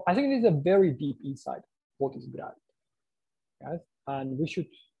 So I think this is a very deep insight what is gravity, yes? And we should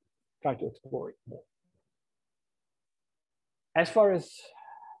try to explore it more. As far as,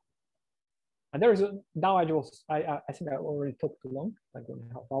 and there is now I think I already talked too long, like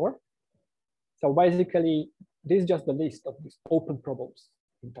 1.5 hours. So basically, this is just the list of these open problems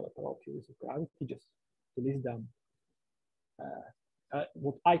in teleparallel theories of gravity, just to list them.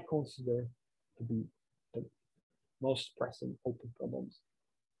 What I consider to be the most pressing open problems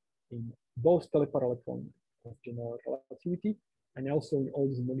in both teleparallel of general relativity and also in all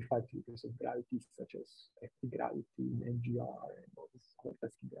these modified theories of gravity, such as FT gravity, NGR, and all these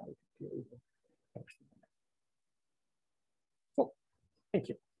quantum gravity theories. So, thank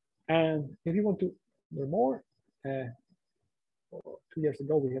you. And if you want to learn more, 2 years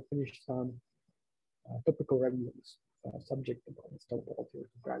ago, we have finished some topical reviews, subject about this teleparallel theory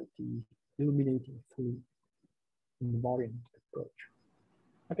of gravity, illuminating fully invariant approach.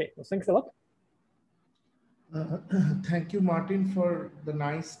 Okay, well, thanks a lot. Thank you, Martin, for the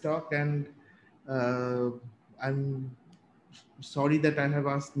nice talk. And I'm sorry that I have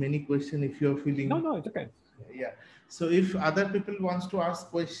asked many questions. If you're feeling... No, it's okay. Yeah. So if other people wants to ask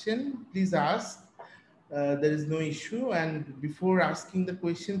question, please ask. There is no issue. And before asking the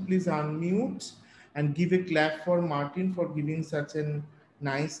question, please unmute and give a clap for Martin for giving such a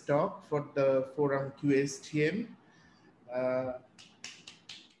nice talk for the forum QASTM.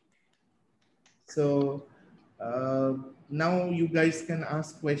 So now you guys can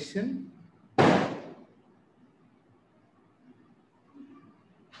ask question.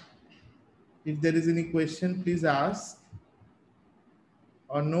 If there is any question, please ask.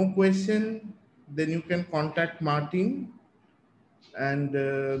 Or no question, then you can contact Martin. And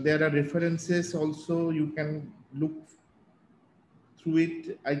there are references also, you can look through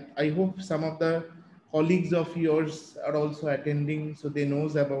it. I hope some of the colleagues of yours are also attending, so they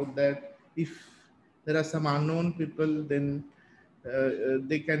knows about that. If there are some unknown people, then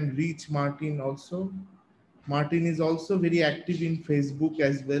they can reach Martin also. Martin is also very active in Facebook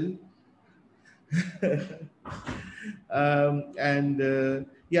as well.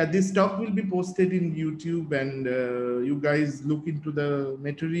 Yeah, this talk will be posted in YouTube, and you guys look into the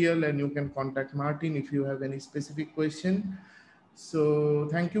material and you can contact Martin if you have any specific question. So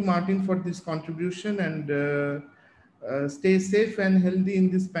thank you, Martin, for this contribution, and stay safe and healthy in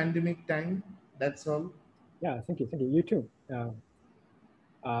this pandemic time. That's all. Yeah, thank you. Thank you. You too.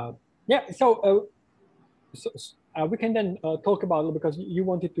 Yeah, so we can then talk about it, because you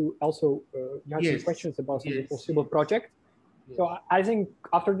wanted to also, you had some questions about some possible projects. Yes. So I think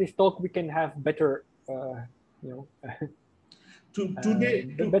after this talk, we can have better,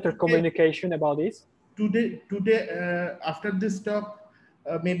 better communication about this. Today, after this talk,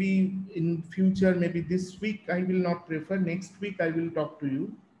 maybe in future, maybe this week, I will not prefer. Next week, I will talk to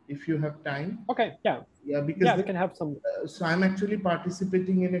you if you have time. Okay, yeah. Yeah, because we can have some. So I'm actually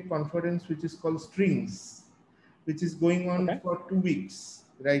participating in a conference which is called Strings, which is going on for 2 weeks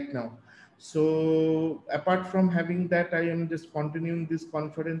right now. So apart from having that, I am just continuing this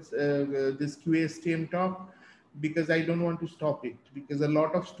conference, this QASTM talk, because I don't want to stop it, because a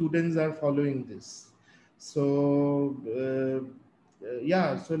lot of students are following this. So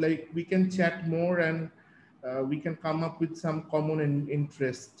yeah, so like we can chat more, and we can come up with some common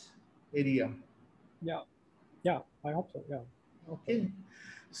interest area. Yeah, I hope so. Yeah. Okay.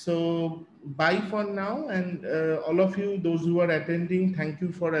 So bye for now, and all of you, those who are attending, thank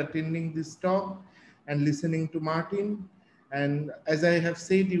you for attending this talk and listening to Martin. And as I have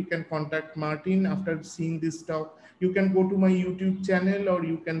said, you can contact Martin after seeing this talk. You can go to my YouTube channel, or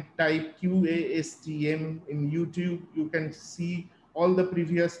you can type QASTM in YouTube. You can see all the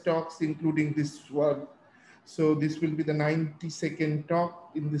previous talks, including this one. So this will be the 92nd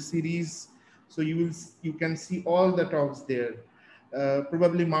talk in the series. So you can see all the talks there.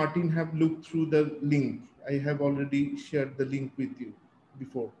 Probably Martin have looked through the link. I have already shared the link with you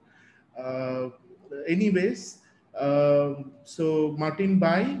before. Anyways, so Martin,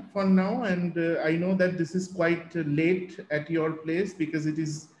 bye for now. And I know that this is quite late at your place, because it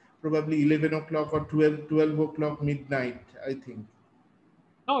is probably 11 o'clock or 12 o'clock midnight, I think.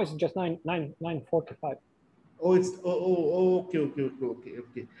 No, it's just 9:45. Oh, it's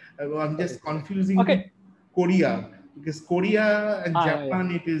okay. I'm just confusing with Korea, because Korea and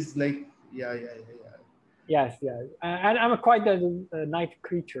Japan, it is like Yes, and I'm quite a night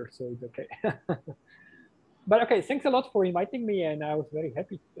creature, so it's okay. But okay, thanks a lot for inviting me, and I was very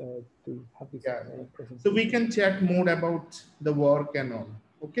happy to have this presentation. So we can chat more about the work and all.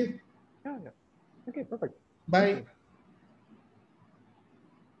 Okay. Yeah. Okay, perfect. Bye.